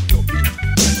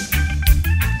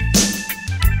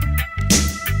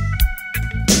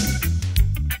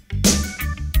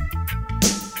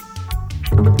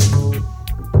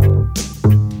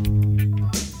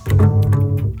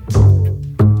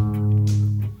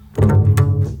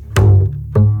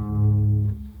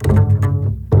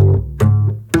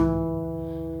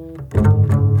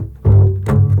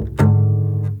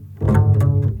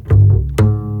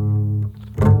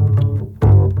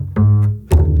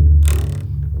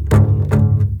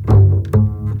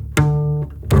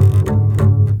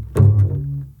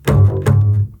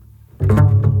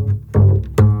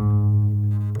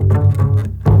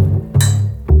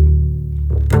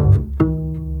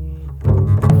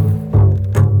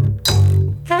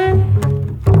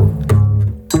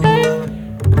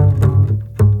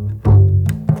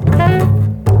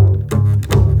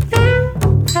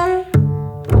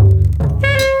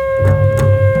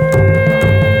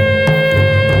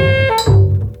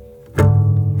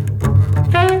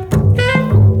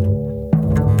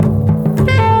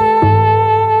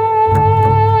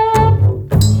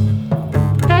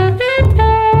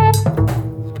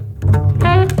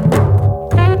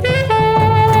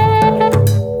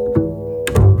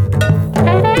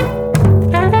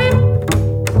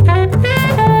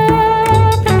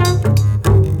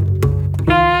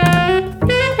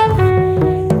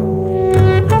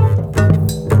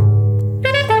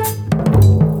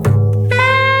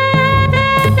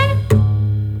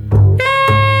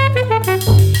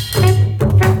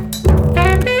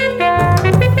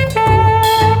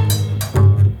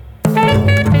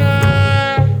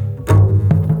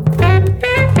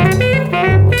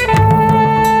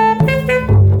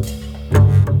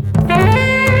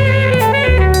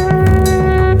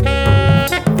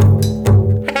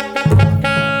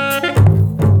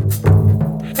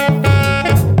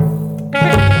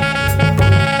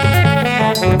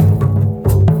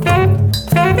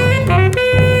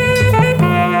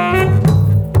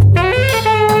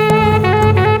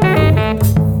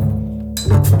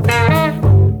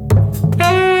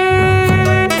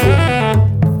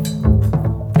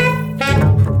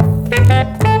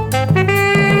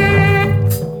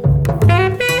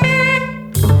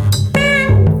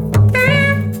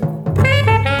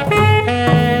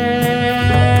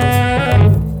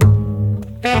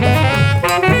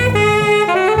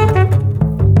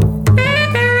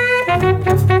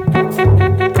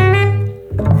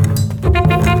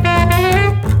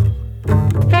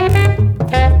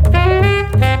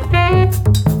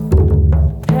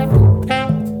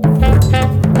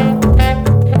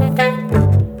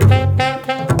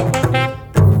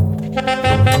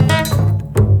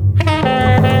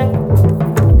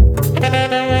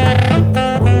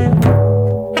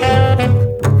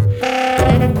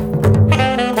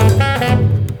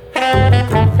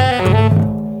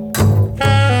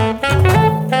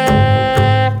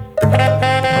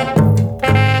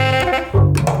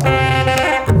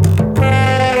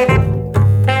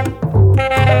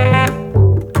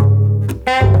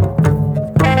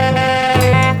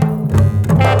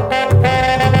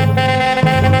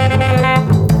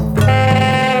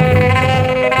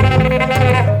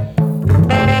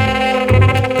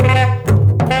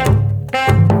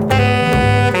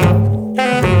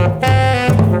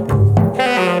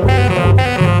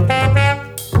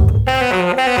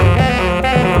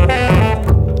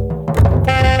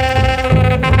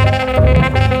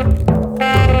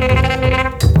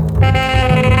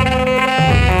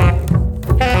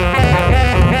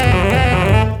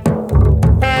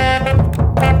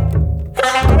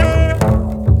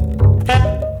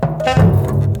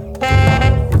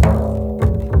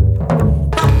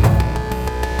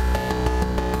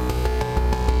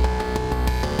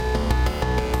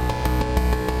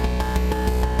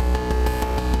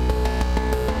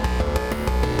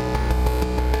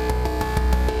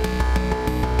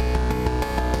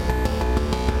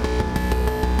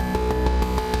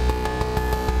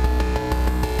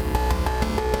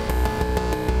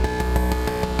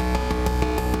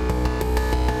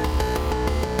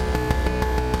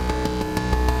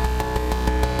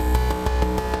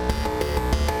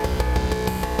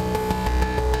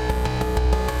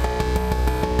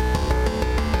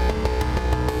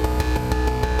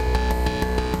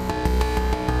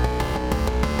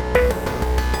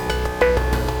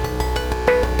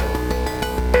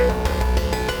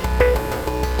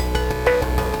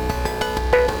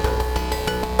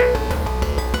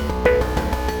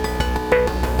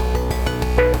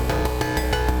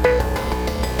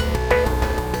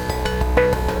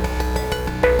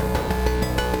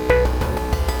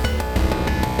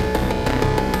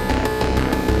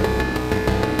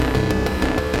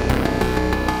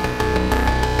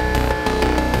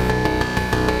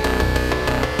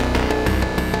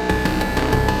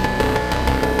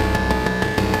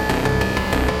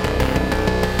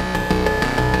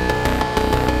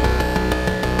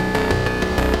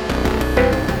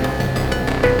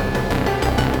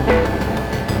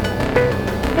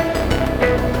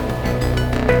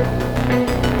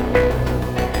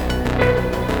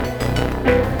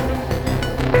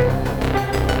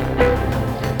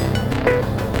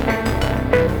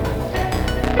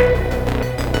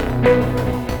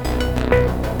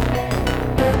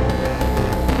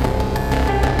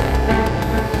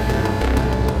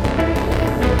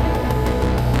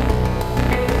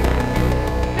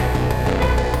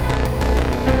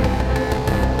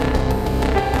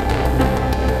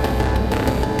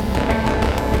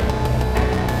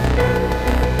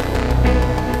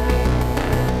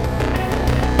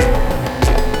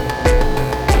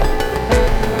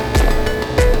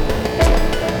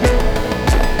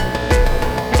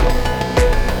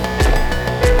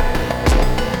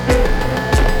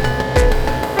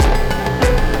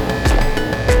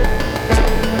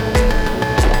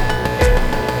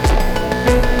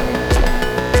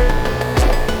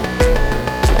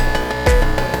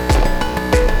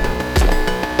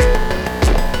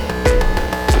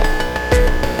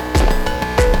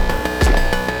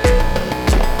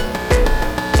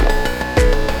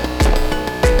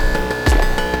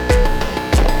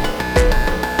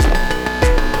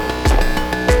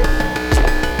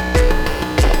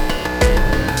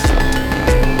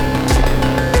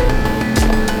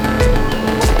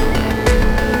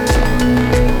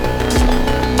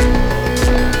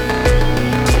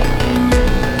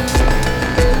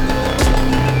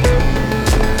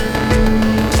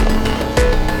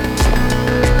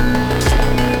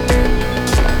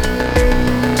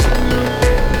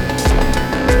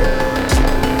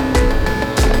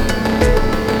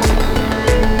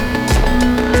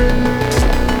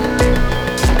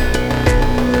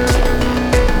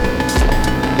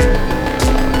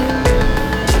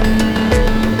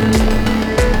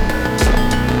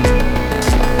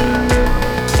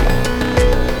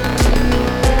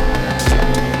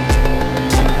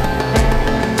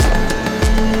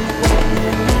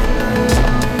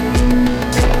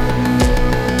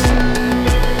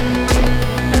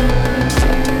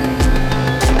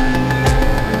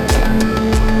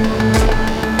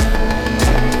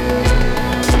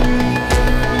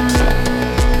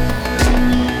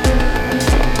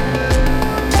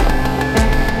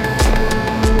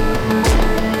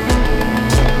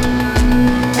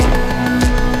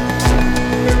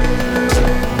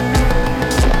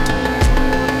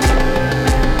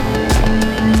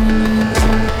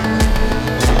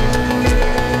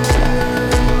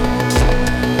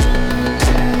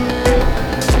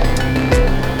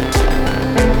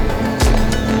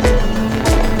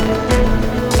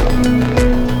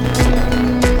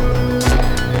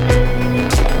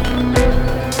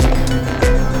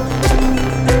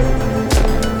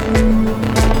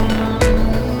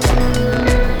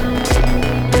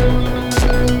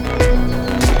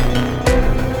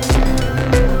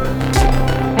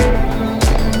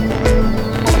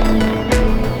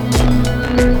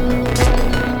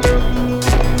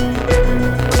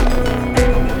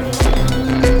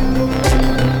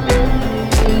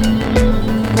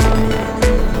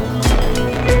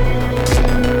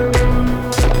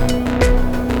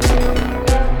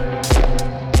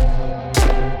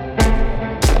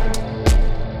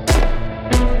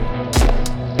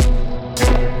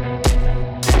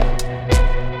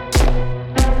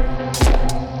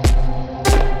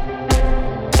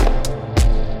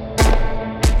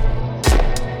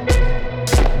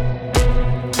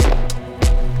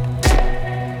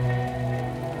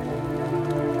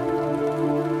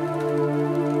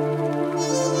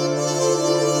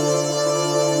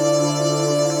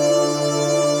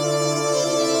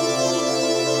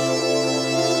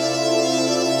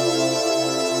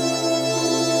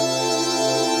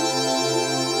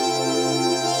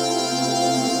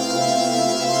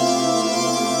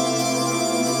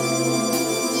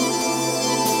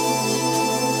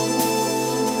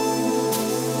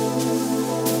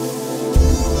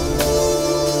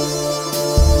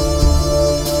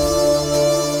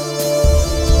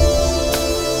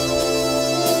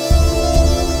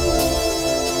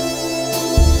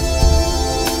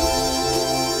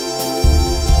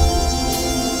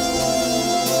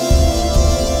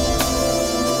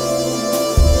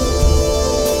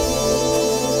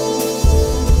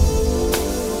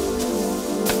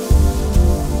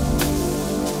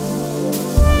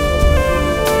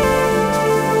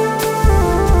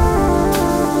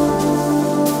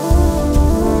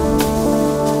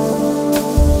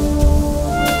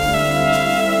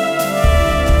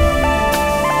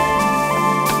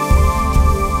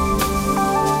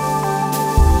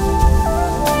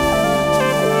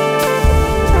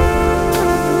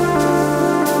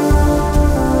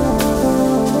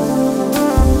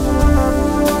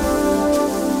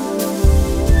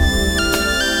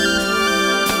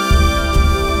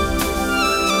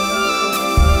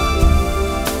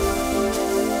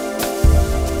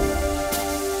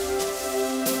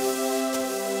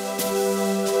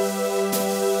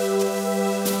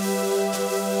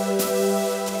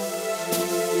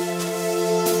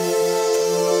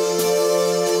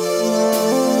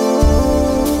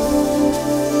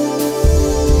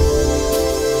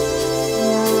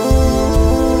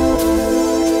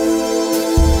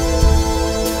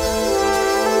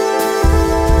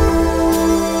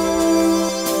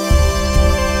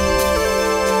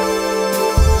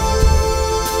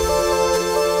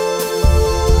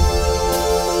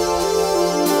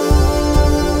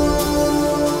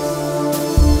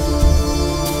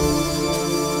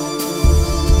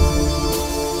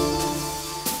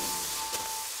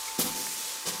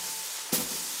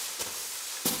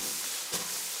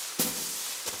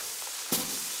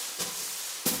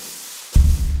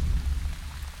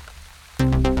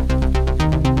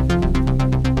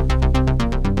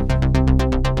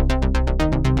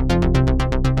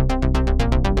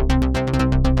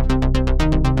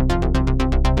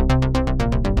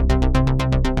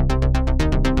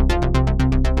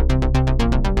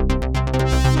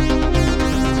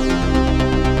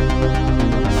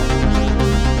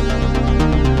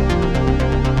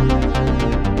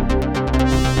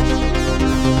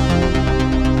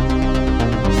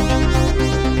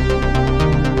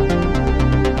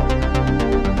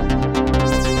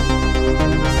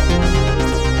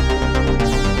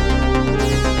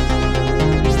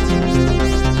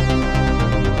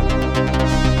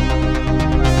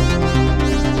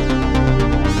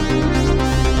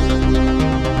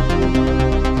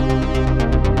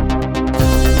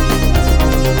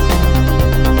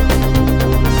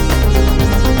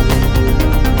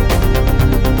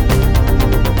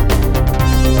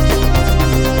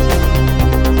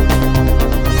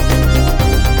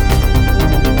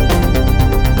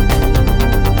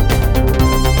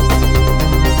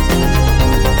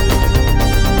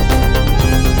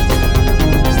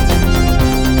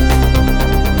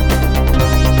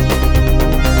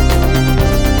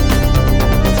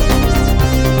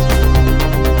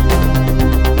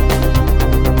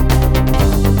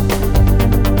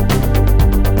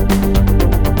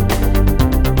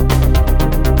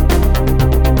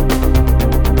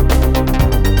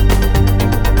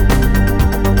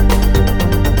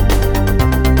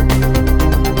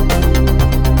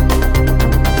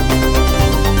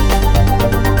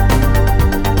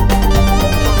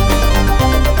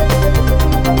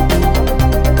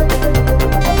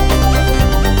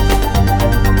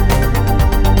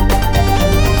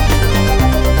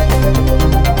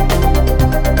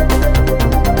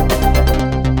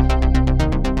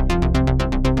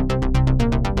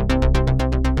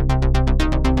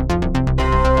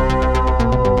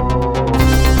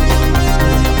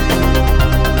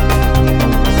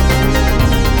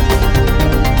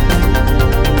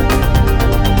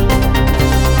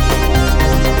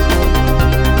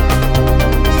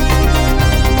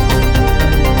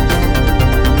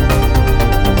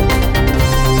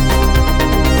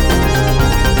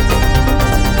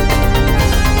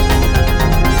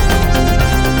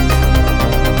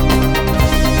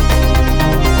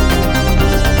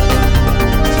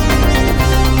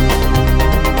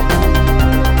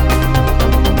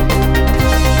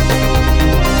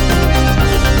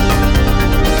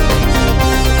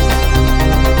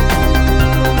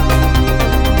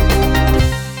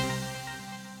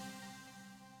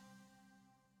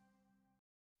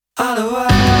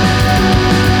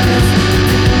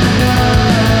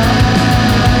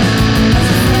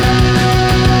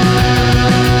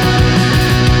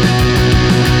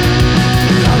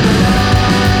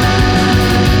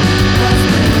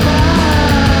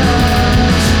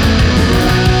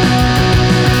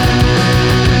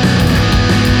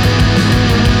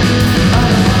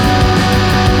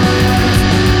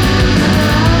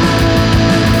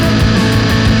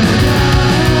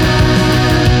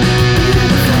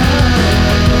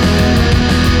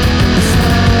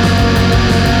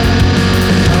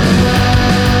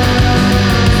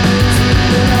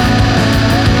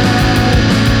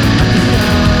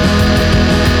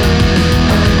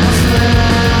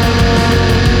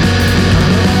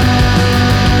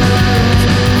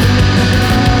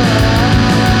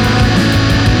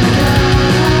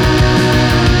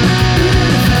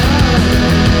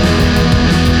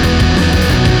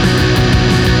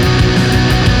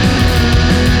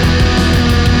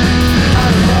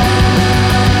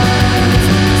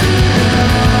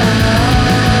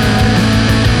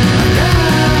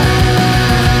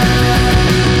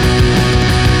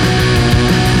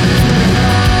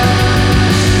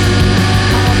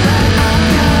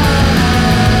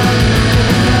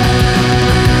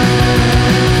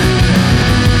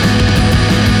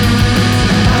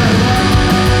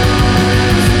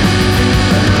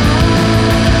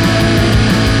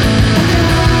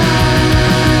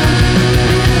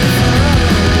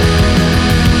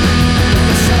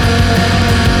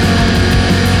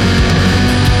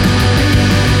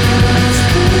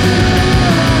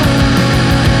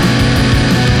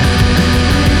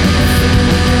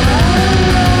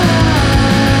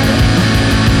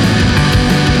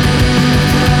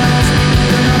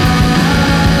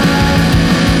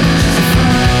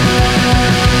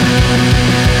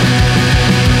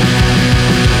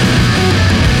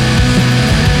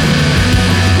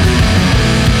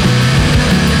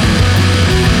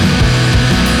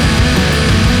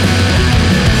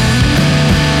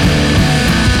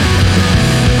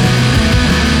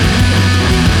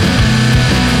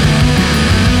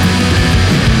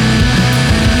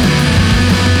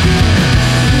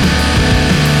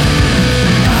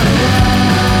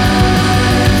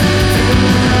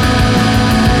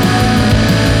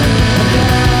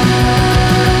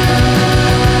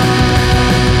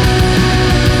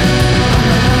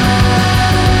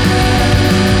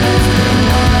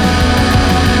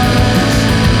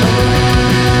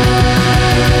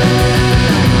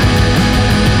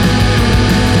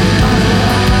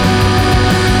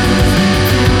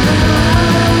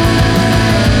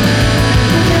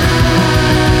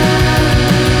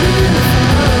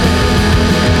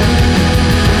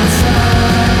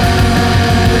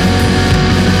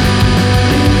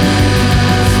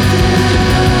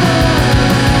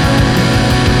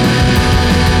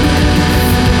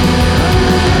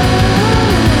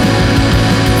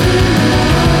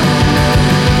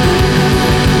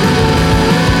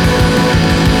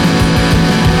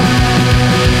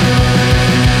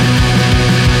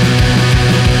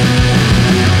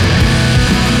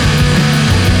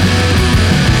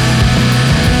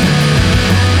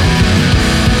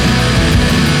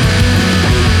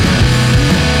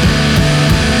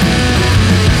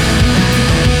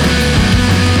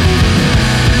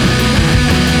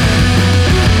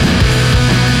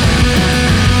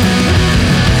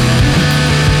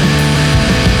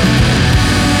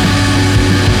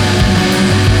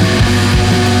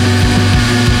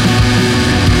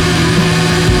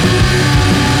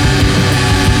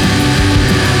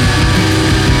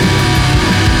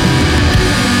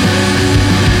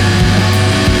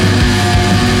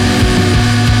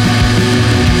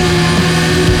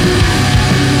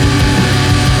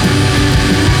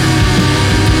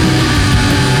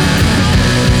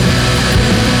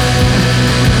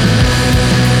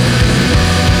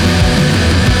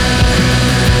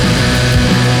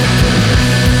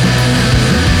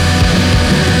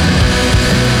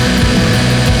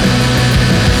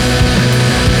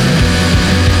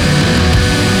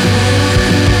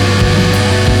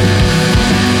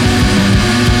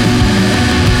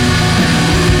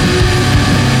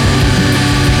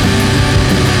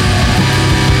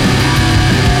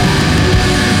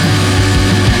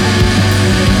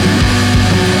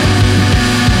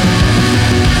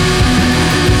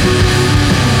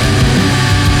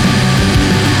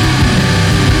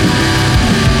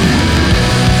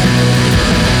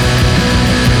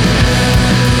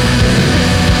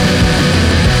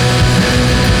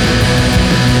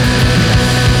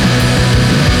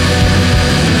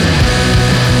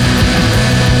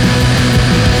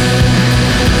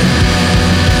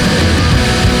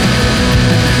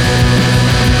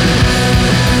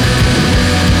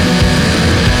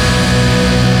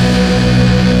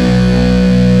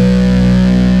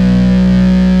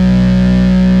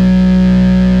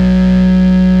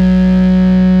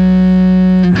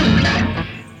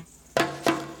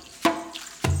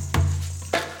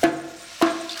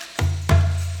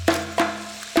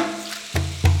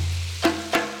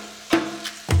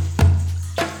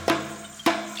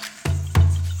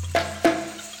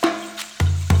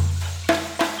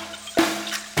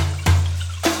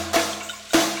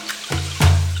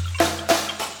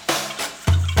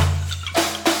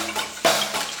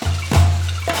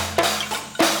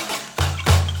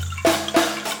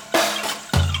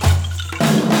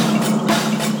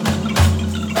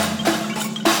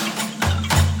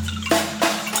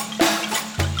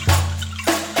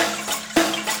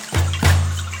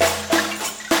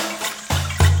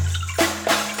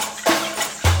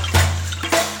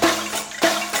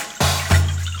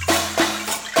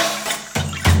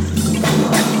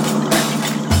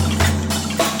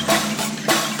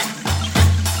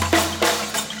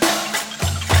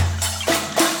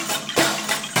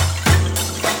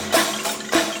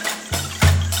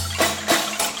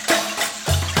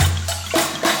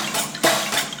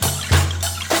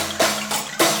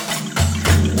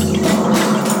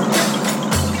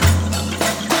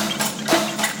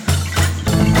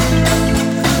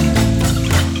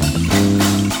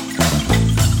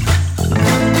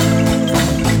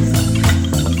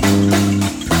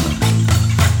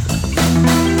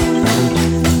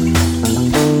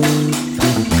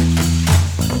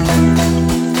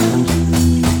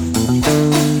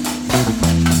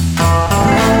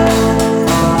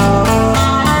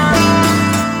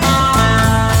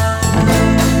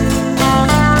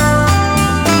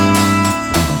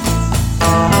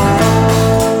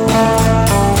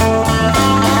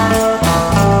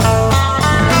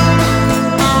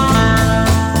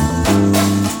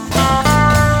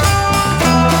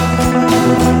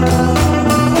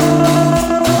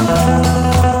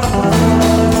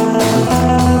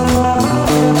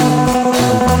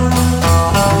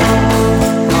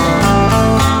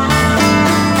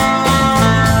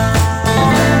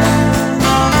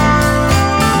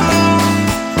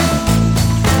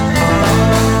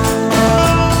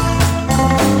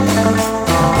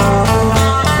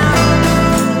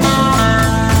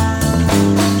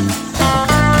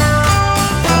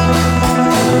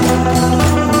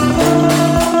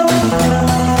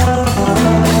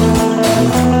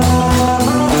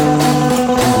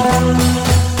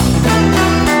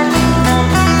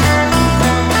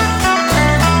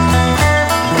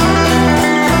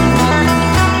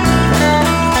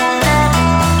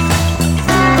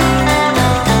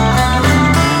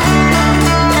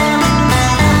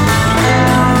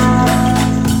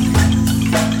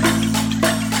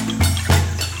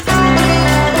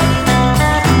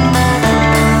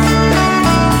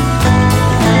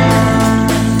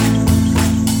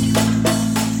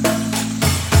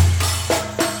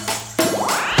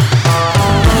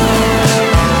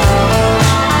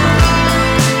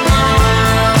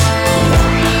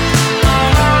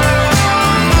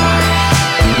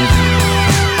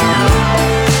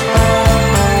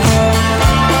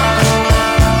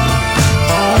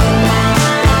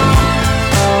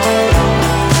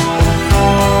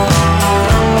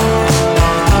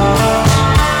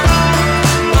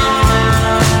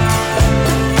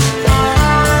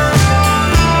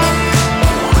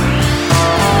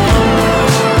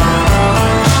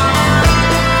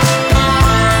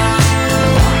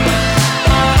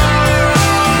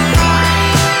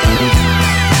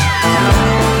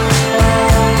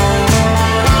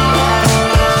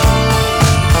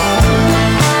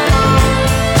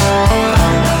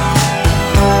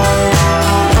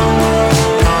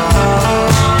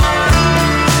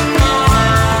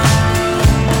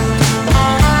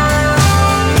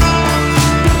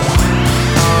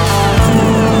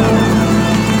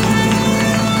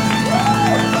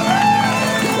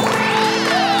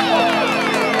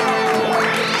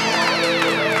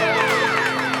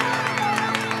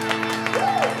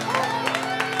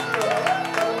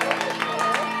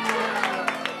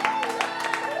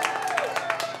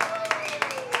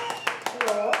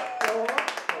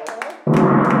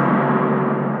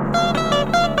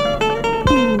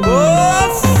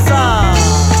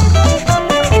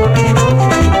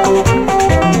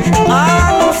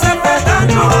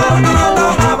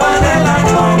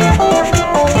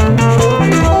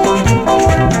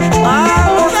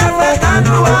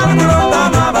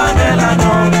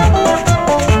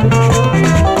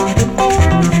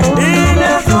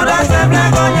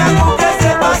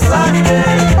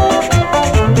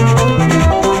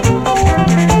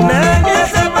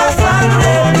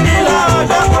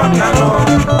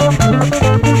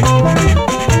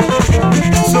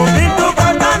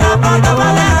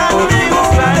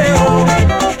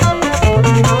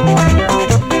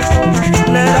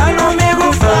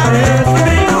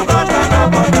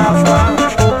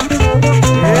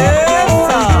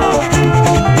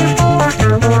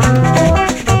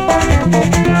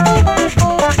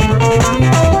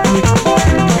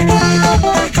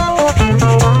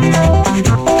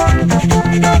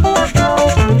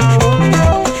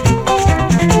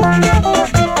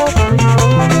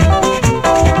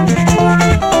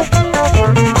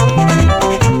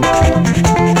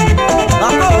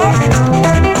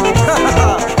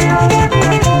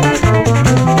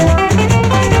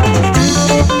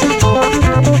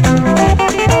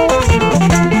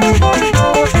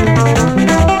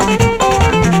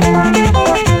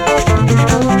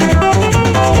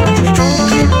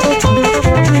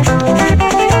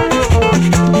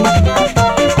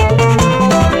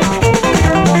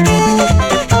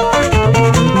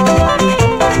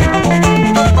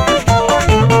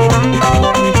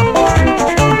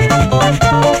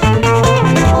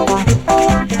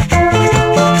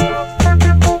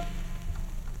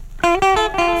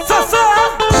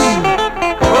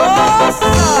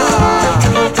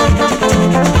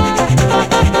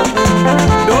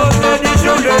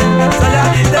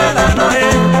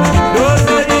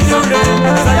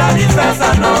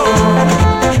 festa no.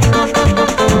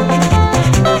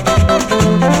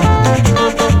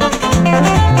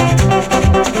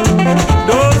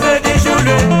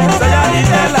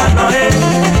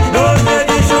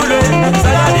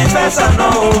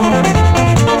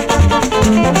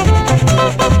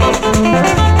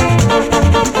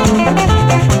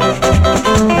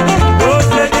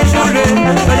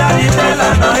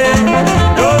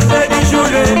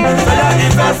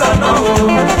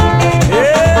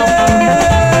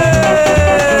 Yeah.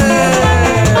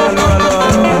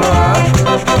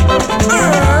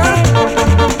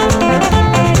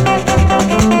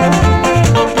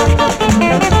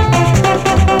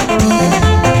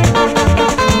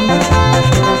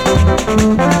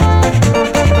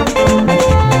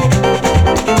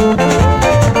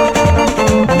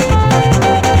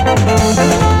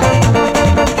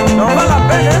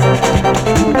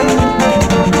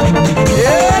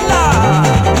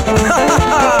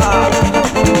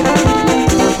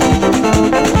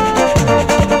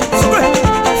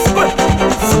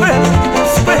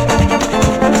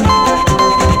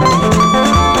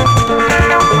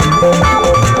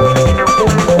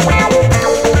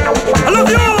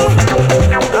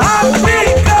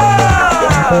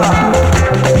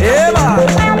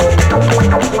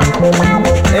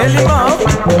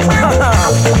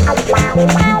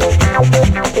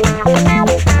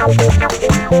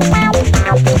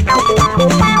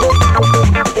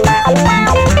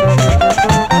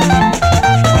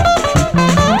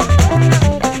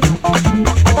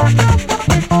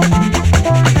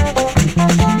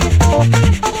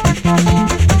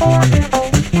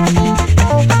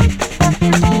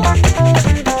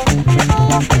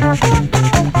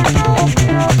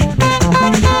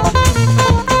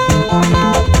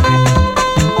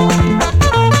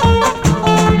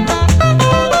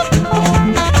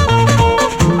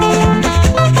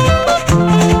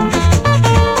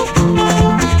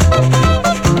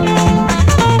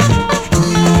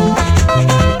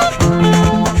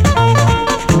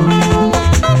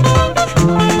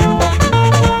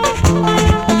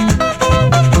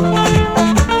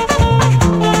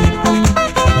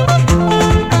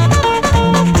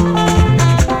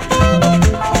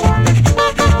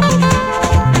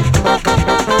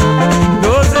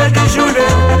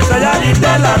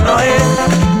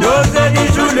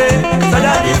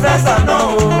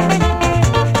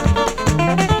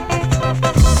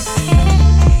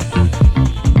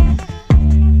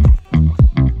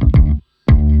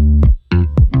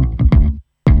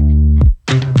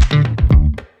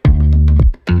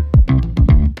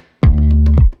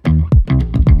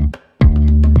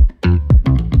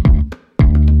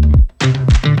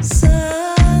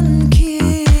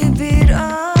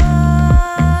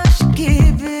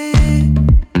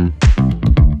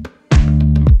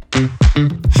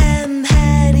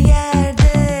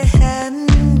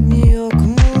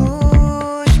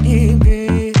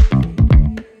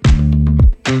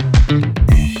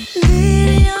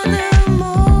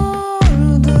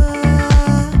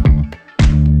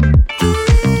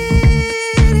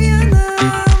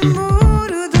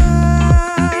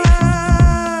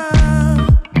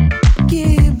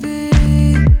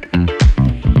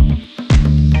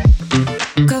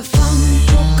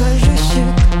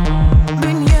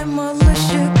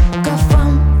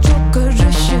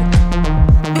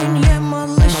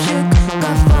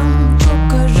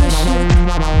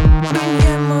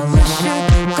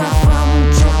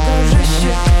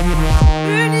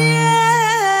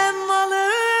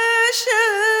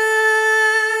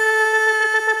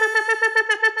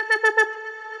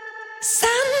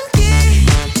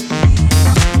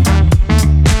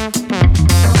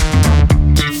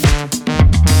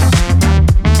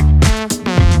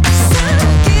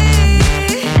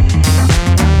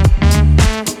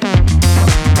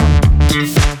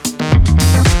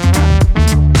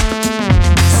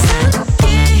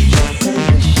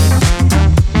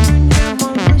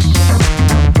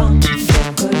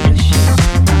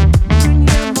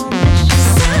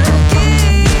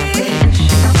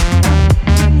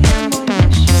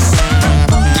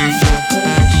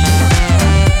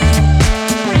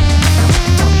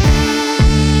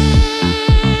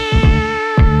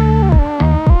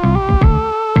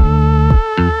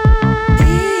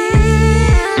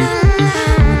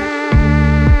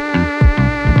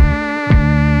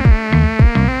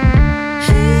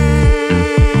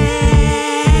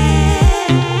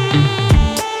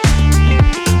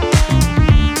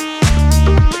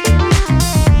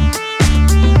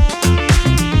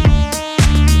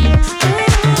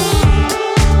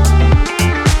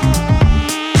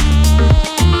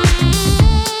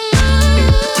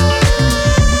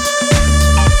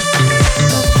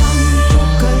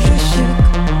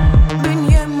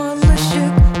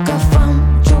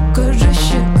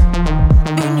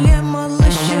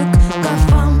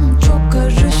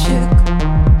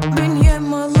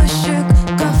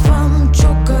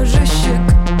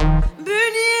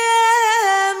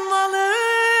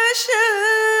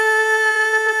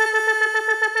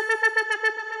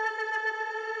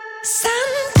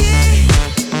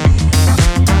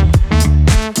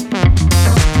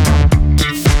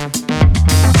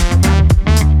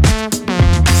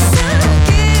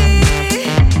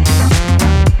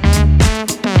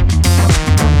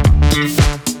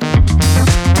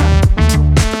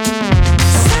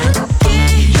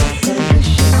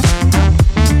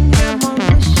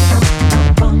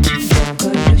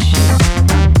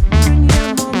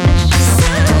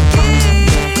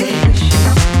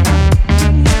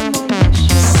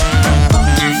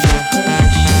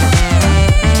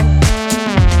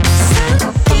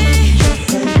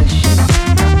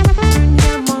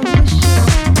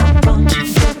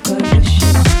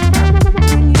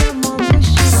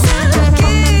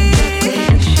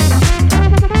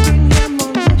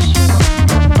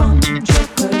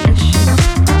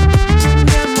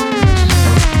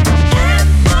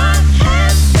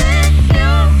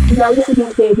 are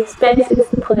listening to Space is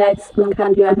the Place on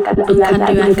Candu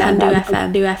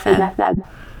FM.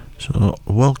 So,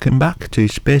 welcome back to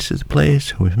Space is the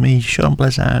Place with me, Sean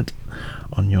Blizzard,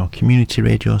 on your community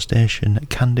radio station,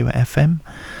 Candu FM.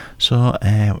 So,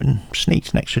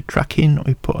 sneaked an extra track in.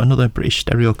 We put another British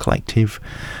Stereo Collective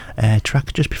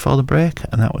track just before the break,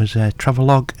 and that was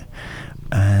Travelogue,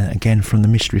 again from the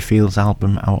Mystery Fields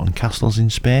album Out on Castles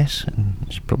in Space. And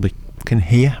you probably can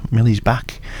hear Millie's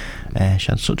back. She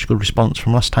had such a good response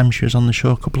from last time she was on the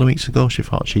show a couple of weeks ago. She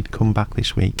thought she'd come back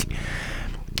this week.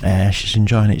 She's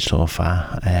enjoying it so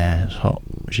far, so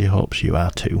she hopes you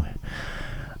are too.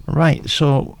 Right,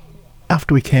 so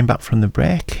after we came back from the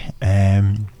break,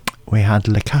 we had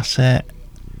Le Casse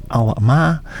Al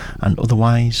Mar and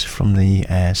Otherwise from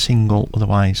the single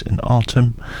Otherwise in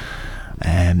Autumn.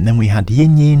 Then we had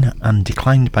Yin Yin and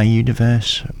Declined by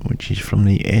Universe, which is from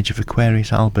the Age of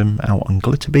Aquarius album Out on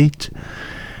Glitterbeat.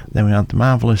 Then we had the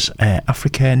marvellous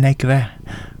Africa Negre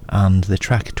and the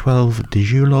track 12 de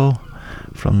Julo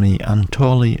from the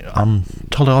Antologia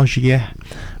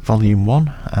Volume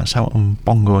 1. That's out on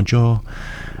Bongo Joe.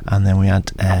 And then we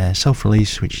had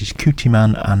self-release, which is Cootie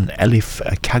Man and Elif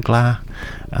Kagla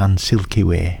and Silky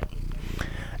Way.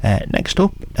 Next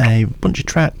up, a bunch of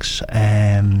tracks,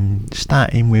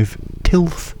 starting with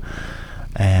Tilth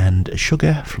and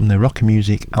Sugar from the Rocker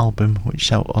Music album, which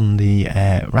is out on the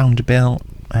Roundabout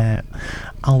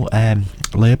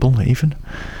label even.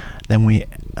 Then we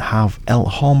have El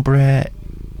Hombre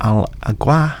Al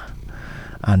Agua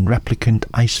and Replicant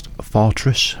Ice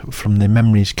Fortress from the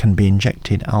Memories Can Be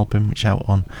Injected album, which is out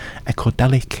on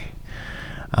Ecodelic.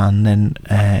 And then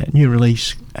new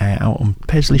release out on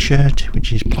Paisley Shirt,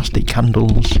 which is Plastic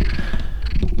Candles.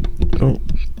 Oh,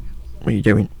 what are you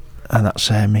doing? And that's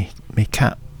me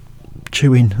cat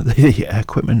chewing the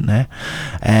equipment there.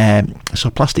 So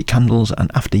Plastic Candles and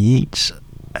After Yeats,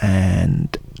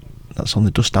 and that's on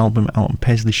the Dust album out on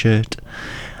Paisley Shirt.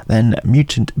 Then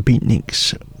Mutant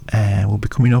Beatniks will be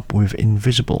coming up with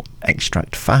Invisible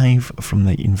Extract 5 from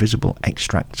the Invisible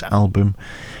Extracts album.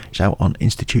 It's out on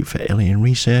Institute for Alien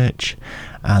Research.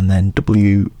 And then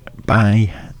W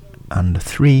by and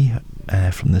 3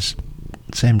 from the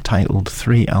same titled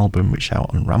 3 album, which is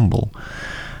out on Ramble.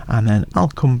 And then I'll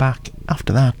come back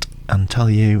after that and tell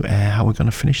you how we're going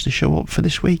to finish the show up for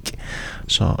this week.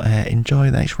 So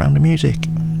enjoy the next round of music.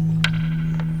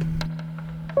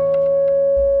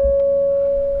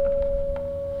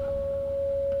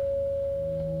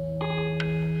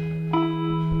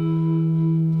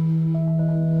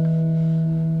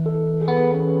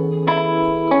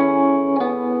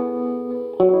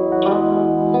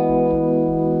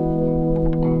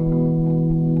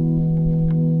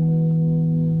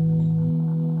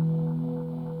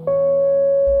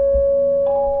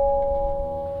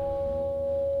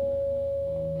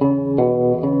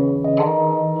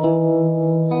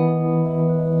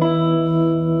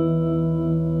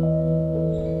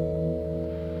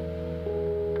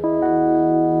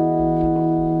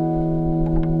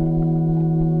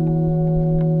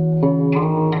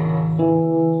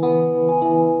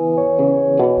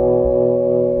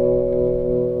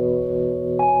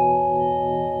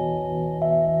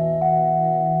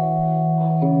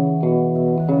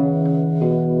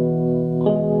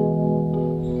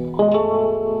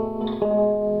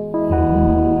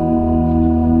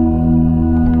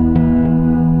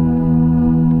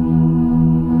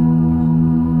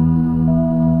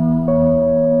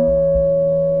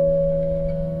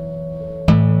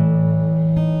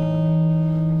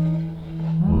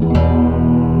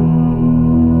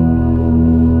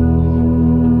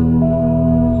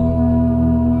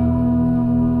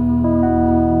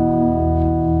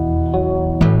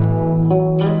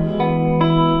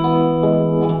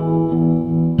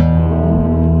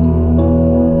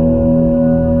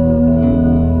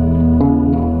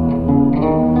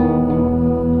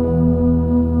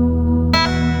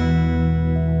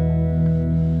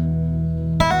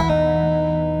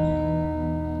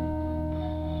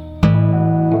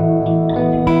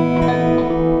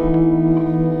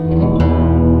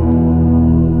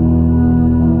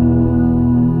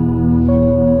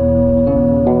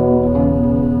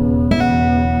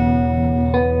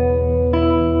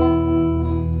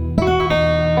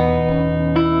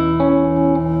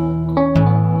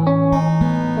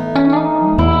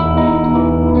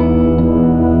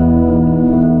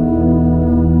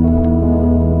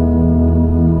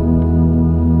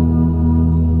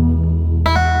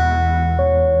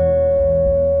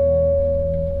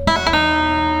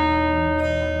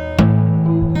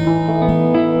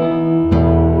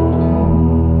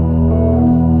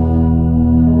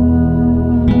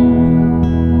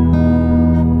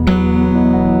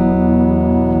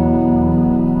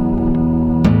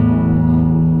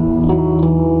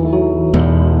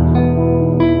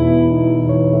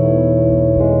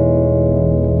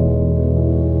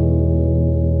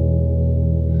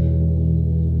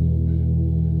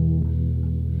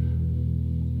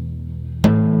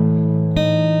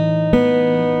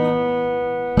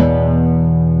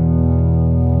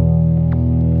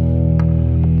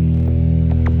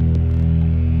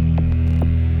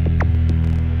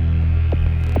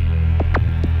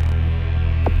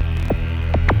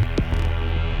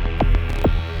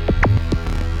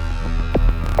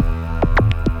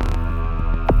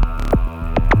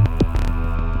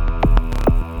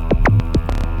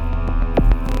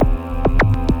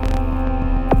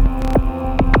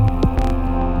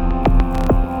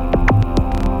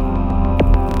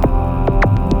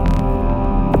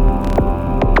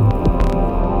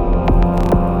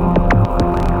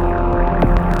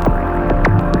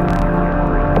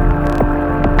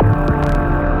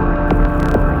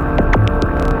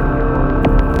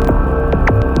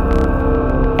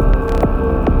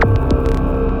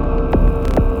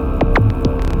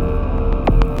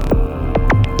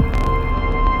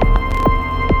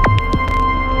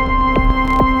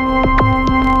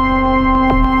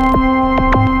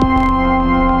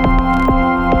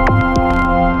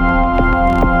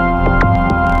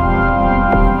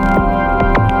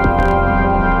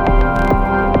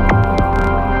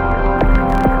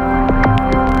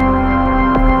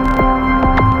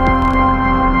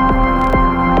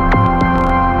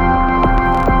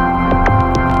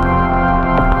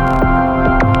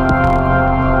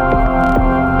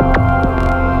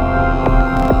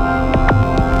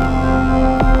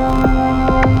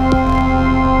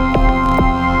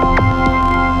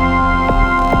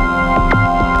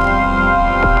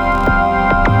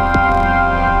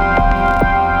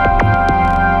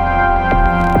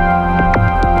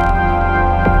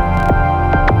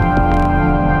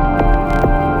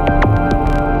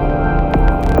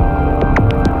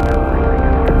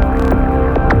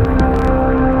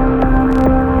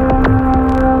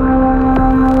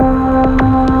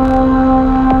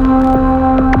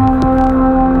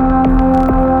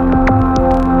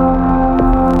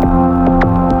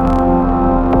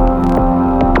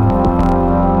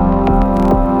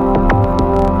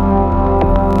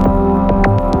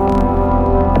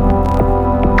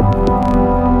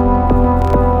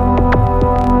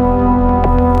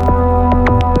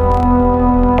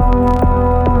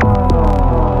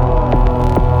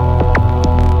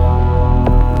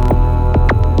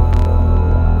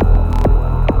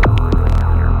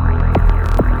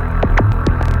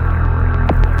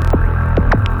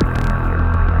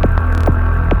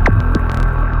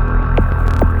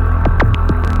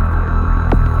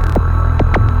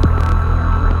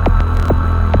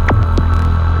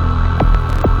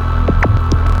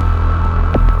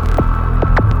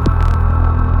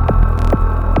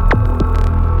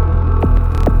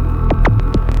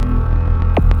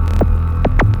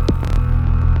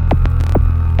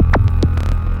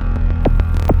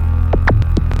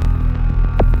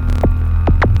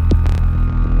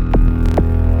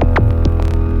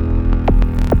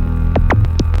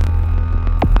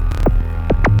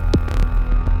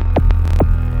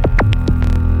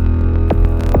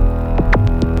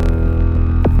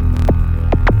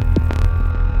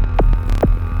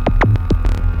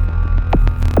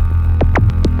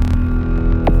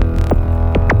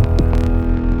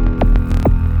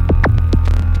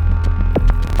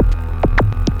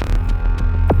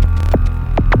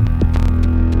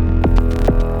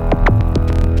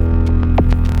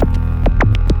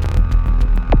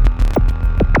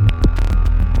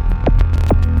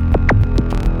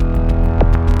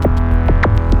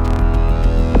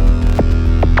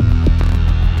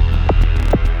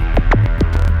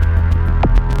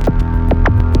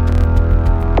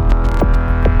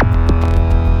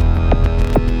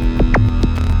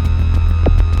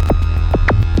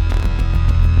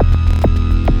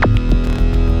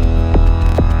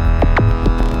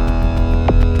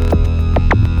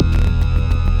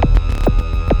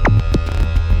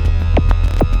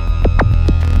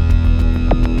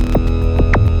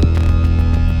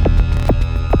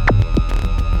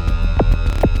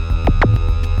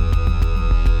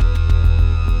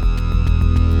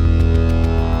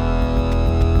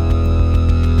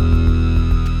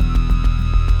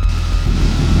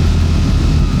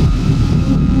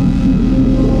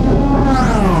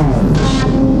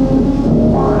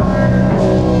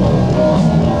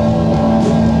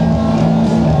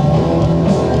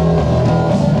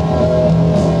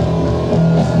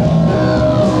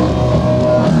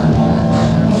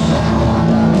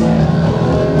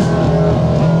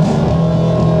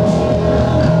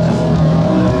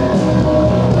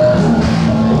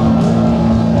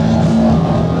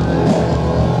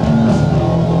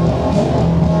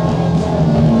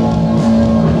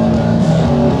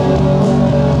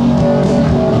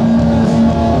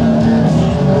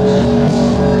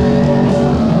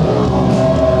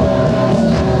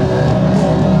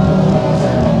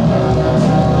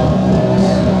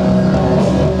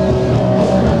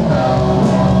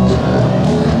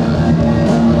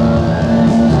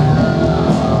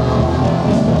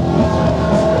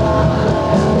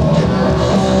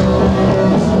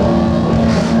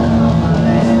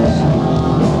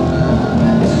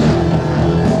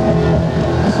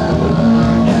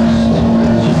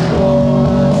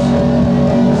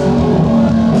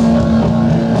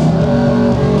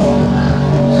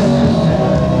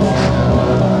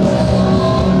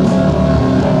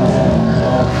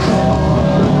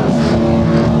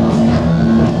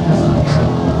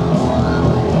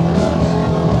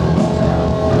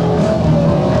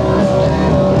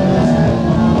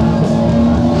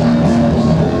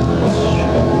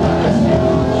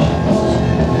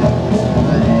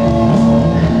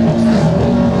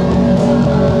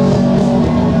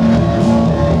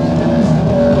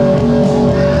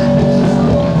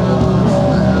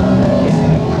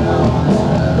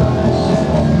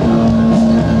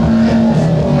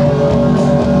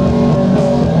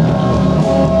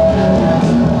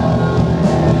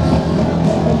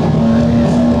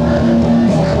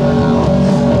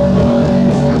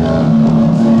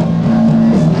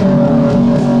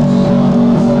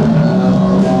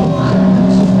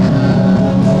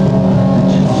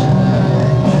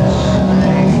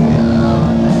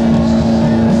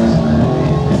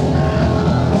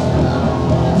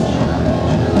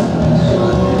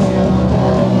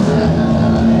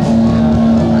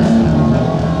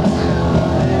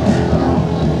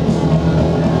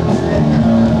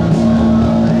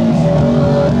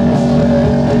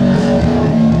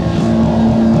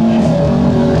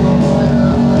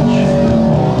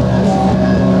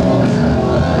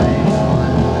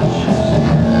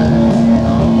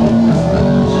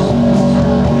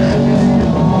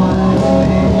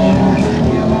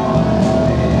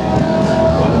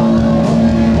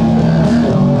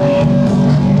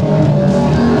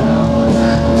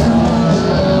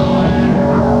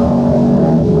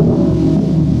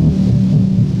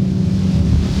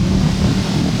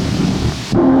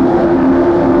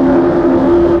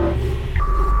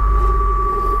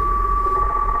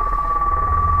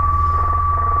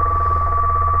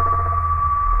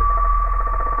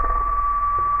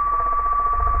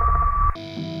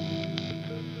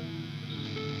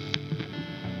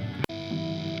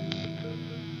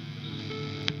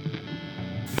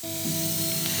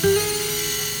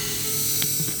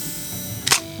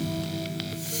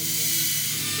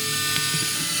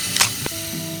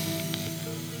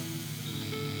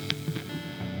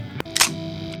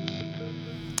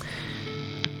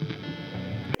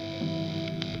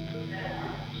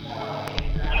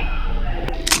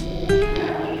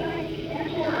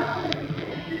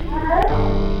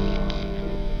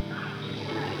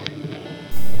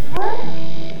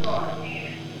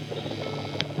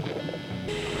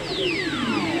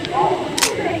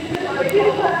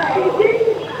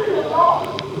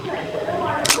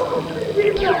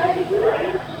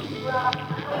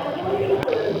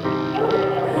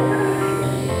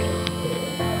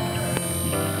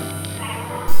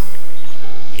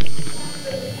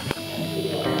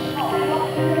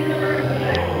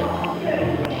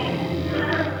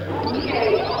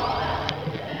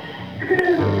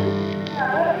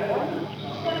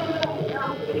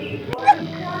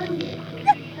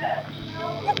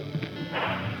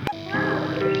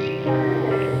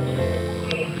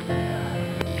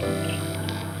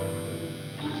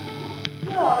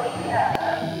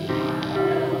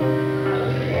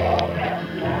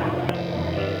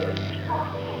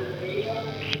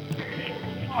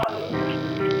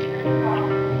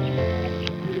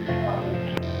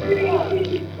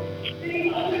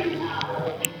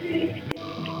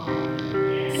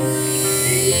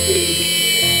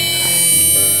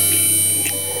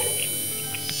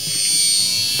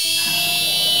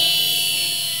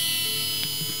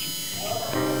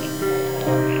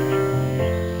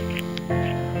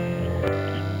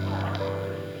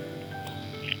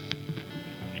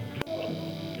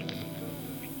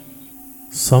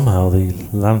 Somehow the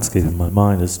landscape in my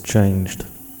mind has changed.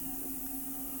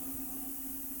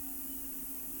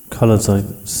 Colours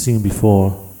I've seen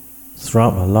before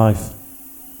throughout my life,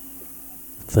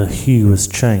 the hue has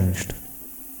changed.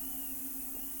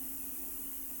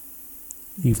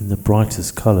 Even the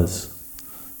brightest colours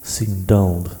seem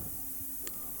dulled.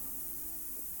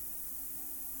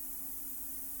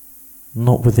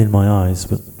 Not within my eyes,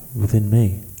 but within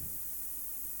me.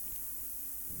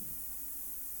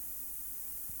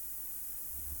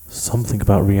 Something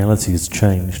about reality has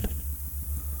changed.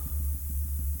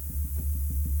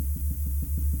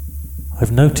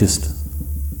 I've noticed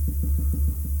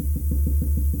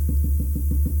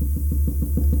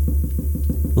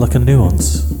like a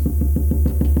nuance,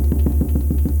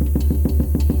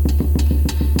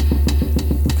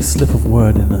 like a slip of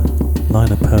word in a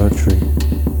line of poetry,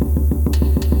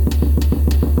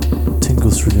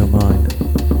 tingles through your mind.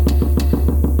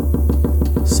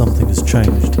 Something has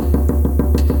changed,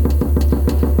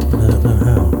 and I don't know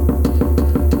how.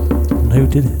 And who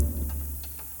did it?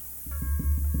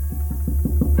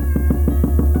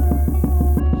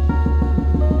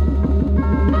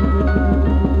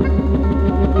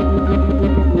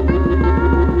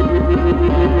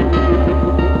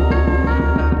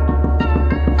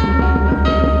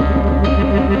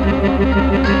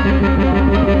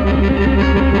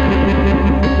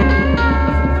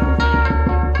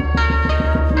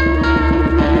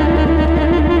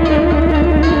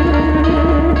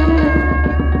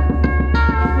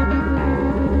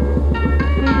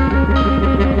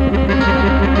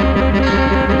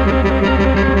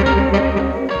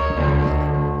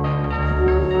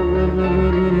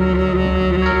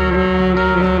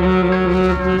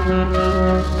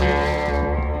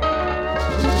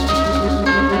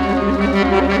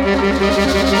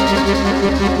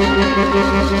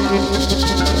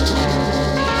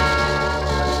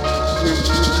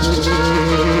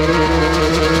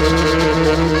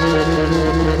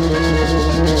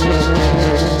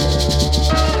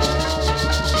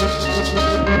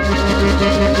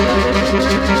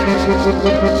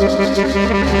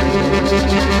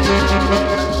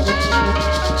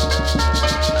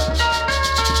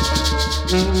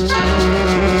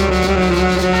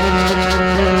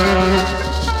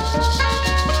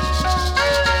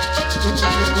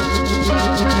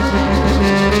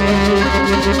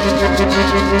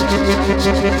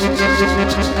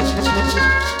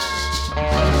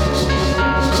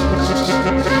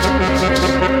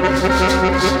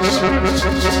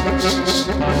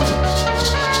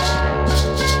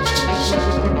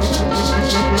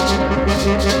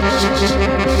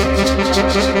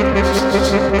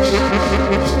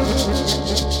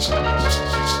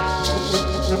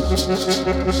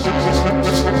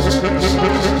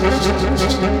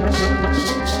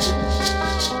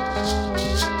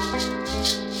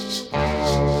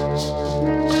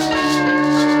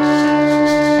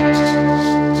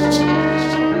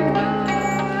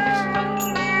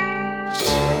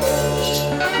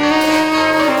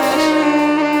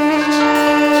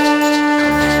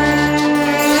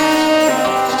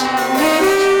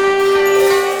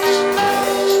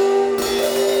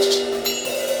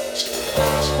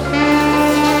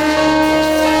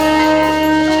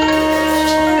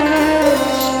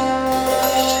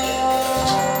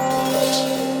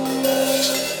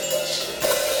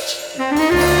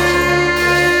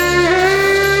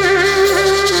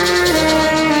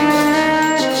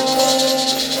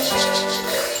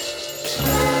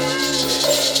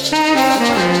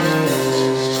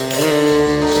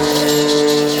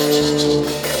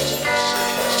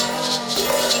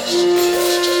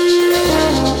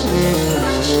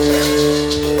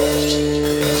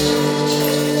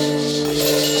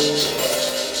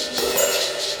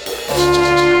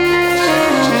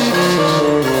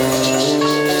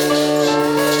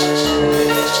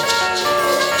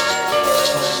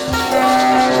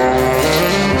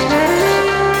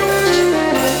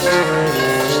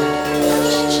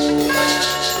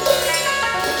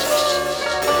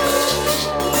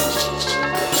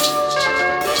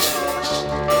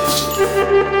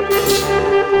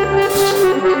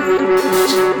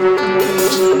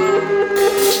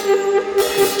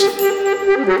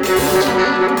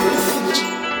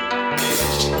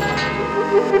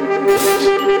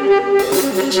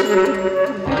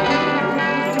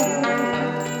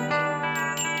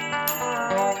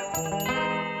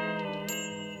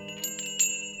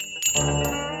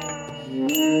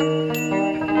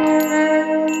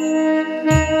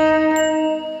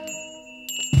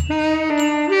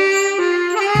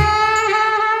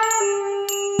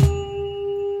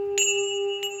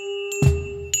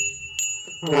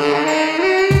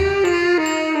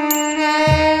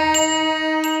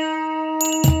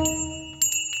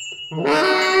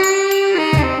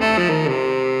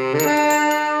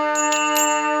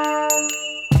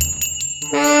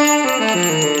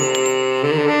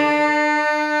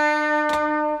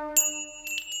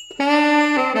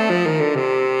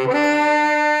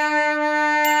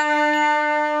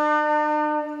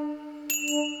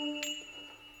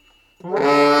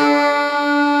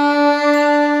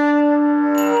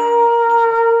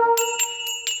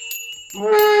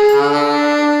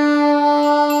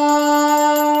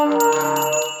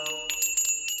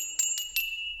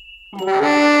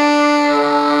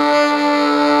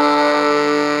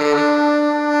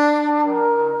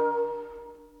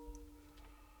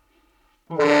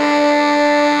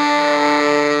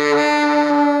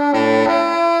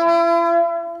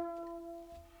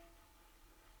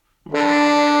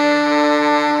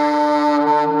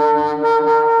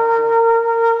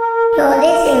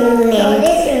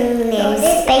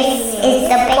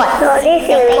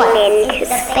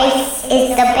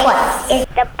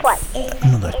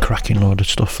 Another cracking load of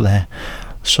stuff there.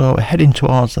 So heading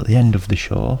towards at the end of the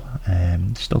show,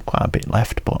 still quite a bit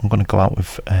left, but I'm going to go out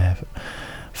with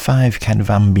 5 kind of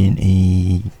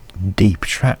ambient-y deep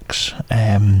tracks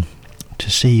to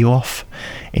see you off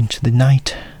into the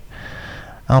night.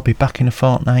 I'll be back in a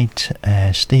fortnight.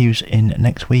 Steve's in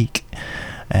next week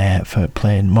for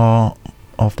playing more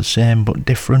of the same but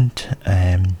different,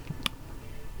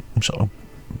 sort of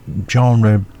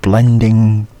genre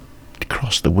blending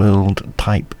across the world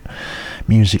type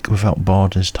music without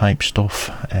borders type stuff.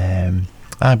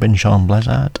 I've been Sean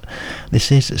Blizzard.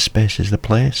 This is Space is the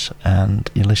Place, and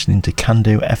you're listening to Can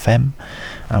Do FM,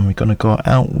 and we're going to go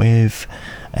out with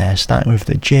starting with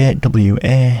the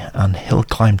JWA and Hill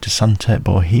Climb to Santa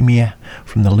Bohemia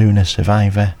from the Lunar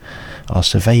Survivor, or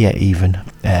Surveyor even,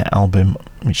 album,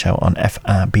 which out on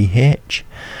FRBH.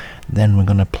 Then we're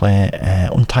going to play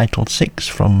Untitled 6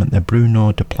 from the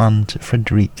Bruno de Plant,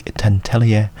 Frederic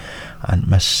Tentelier and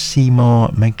Massimo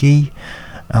Maggi,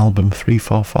 album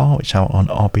 344, which is out on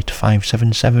Orbit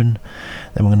 577.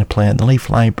 Then we're going to play The Leaf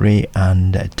Library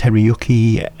and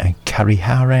Teriyuki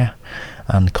Karihara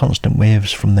and Constant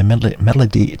Waves from the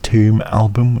Melody Tomb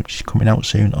album, which is coming out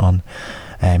soon on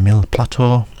Mill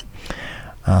Plateau.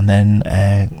 And then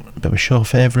a bit of a show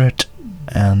favourite,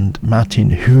 and Martin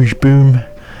Hoogeboom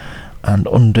and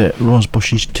Under Rose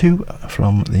Bushes 2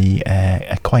 from the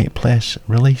A Quiet Place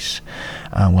release.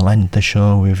 And we'll end the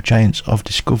show with Giants of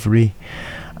Discovery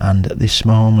and This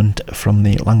Moment from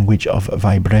the Language of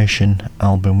Vibration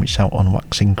album, which is out on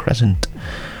Waxing Crescent.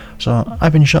 So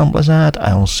I've been Sean Blizzard.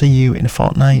 I will see you in a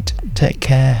fortnight. Take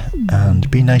care and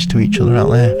be nice to each other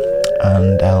out there,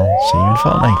 and I'll see you in a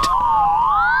fortnight.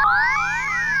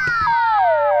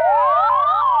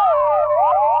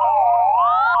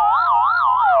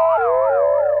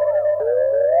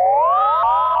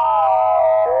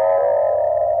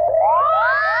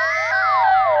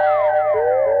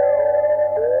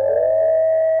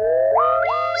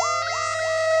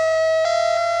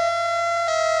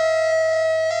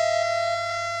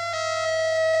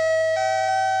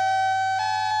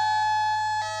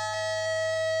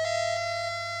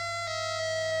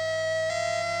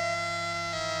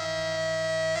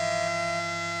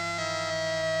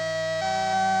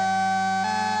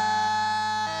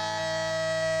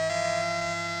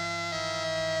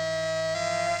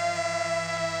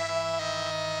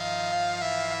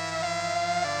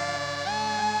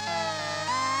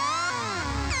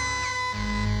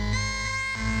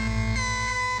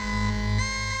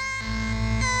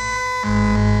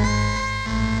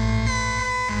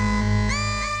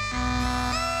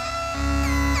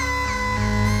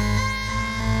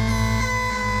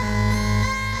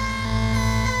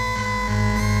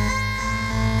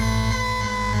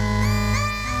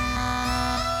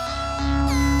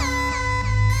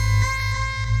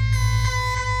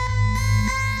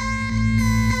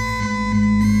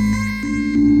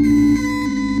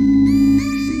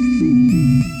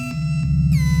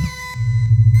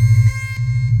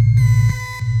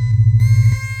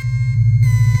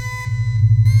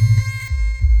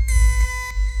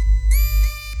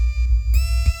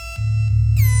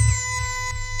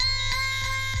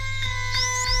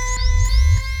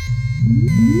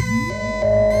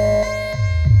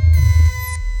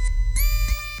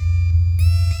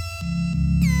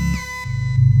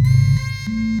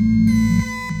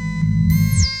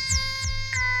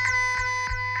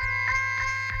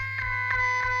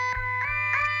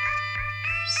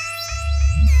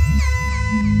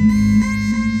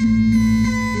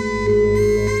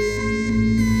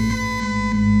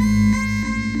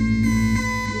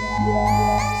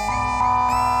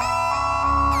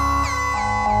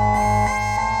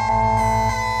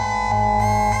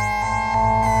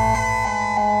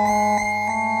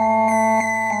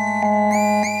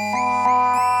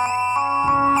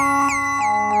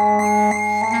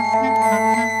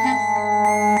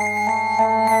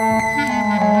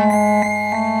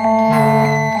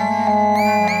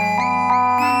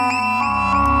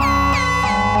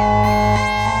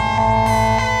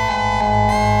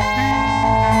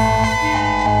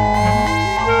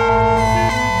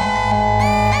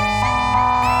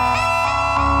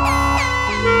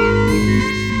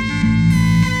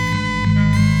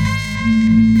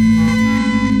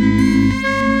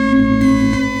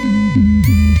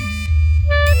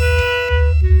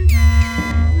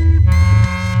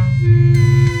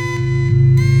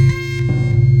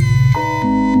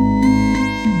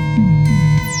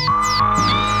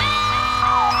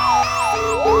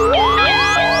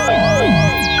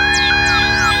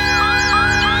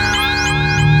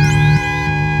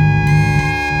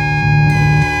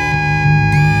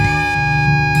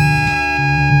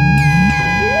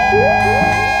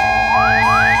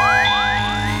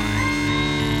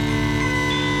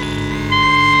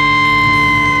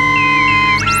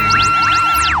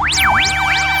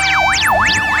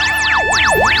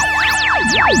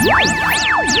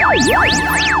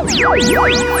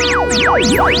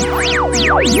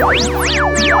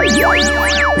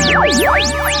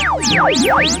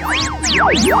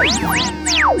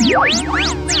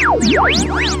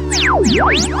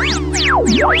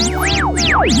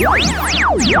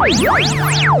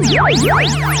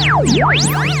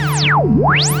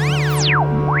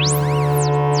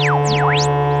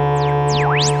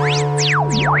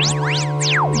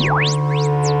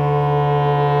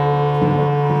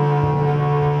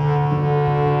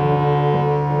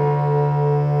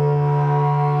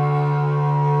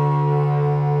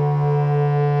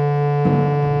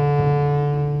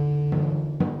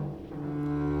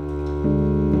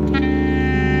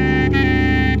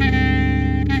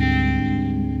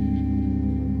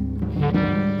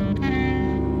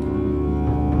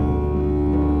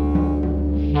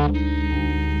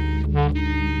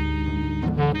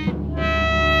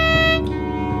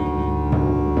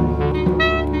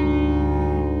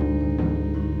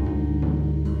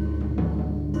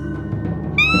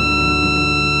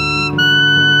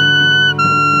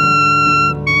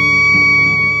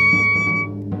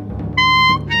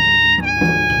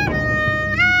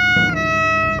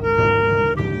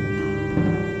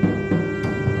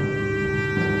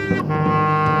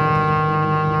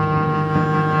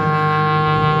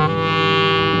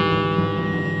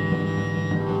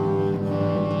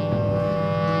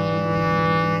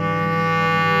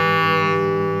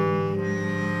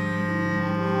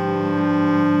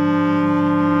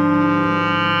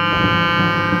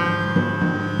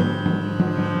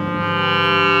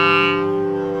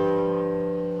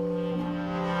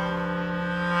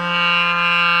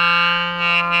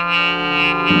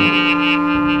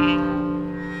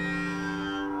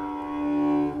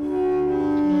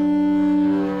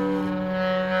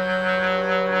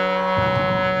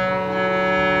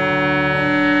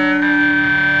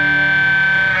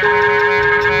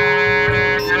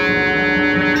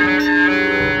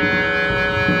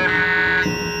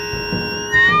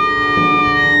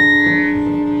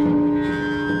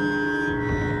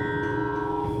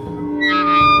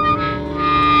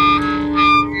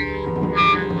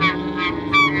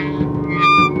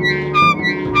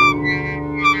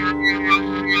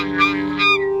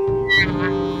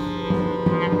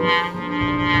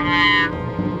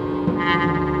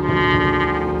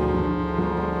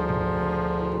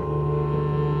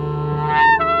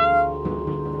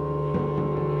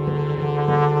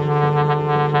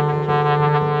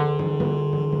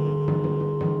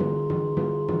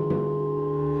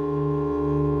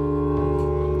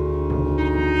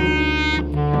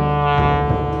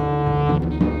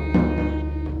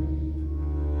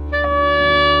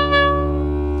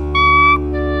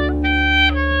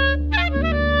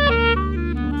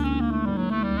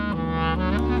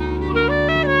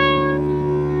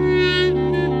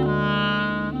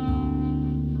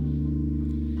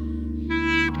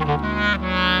 Thank you.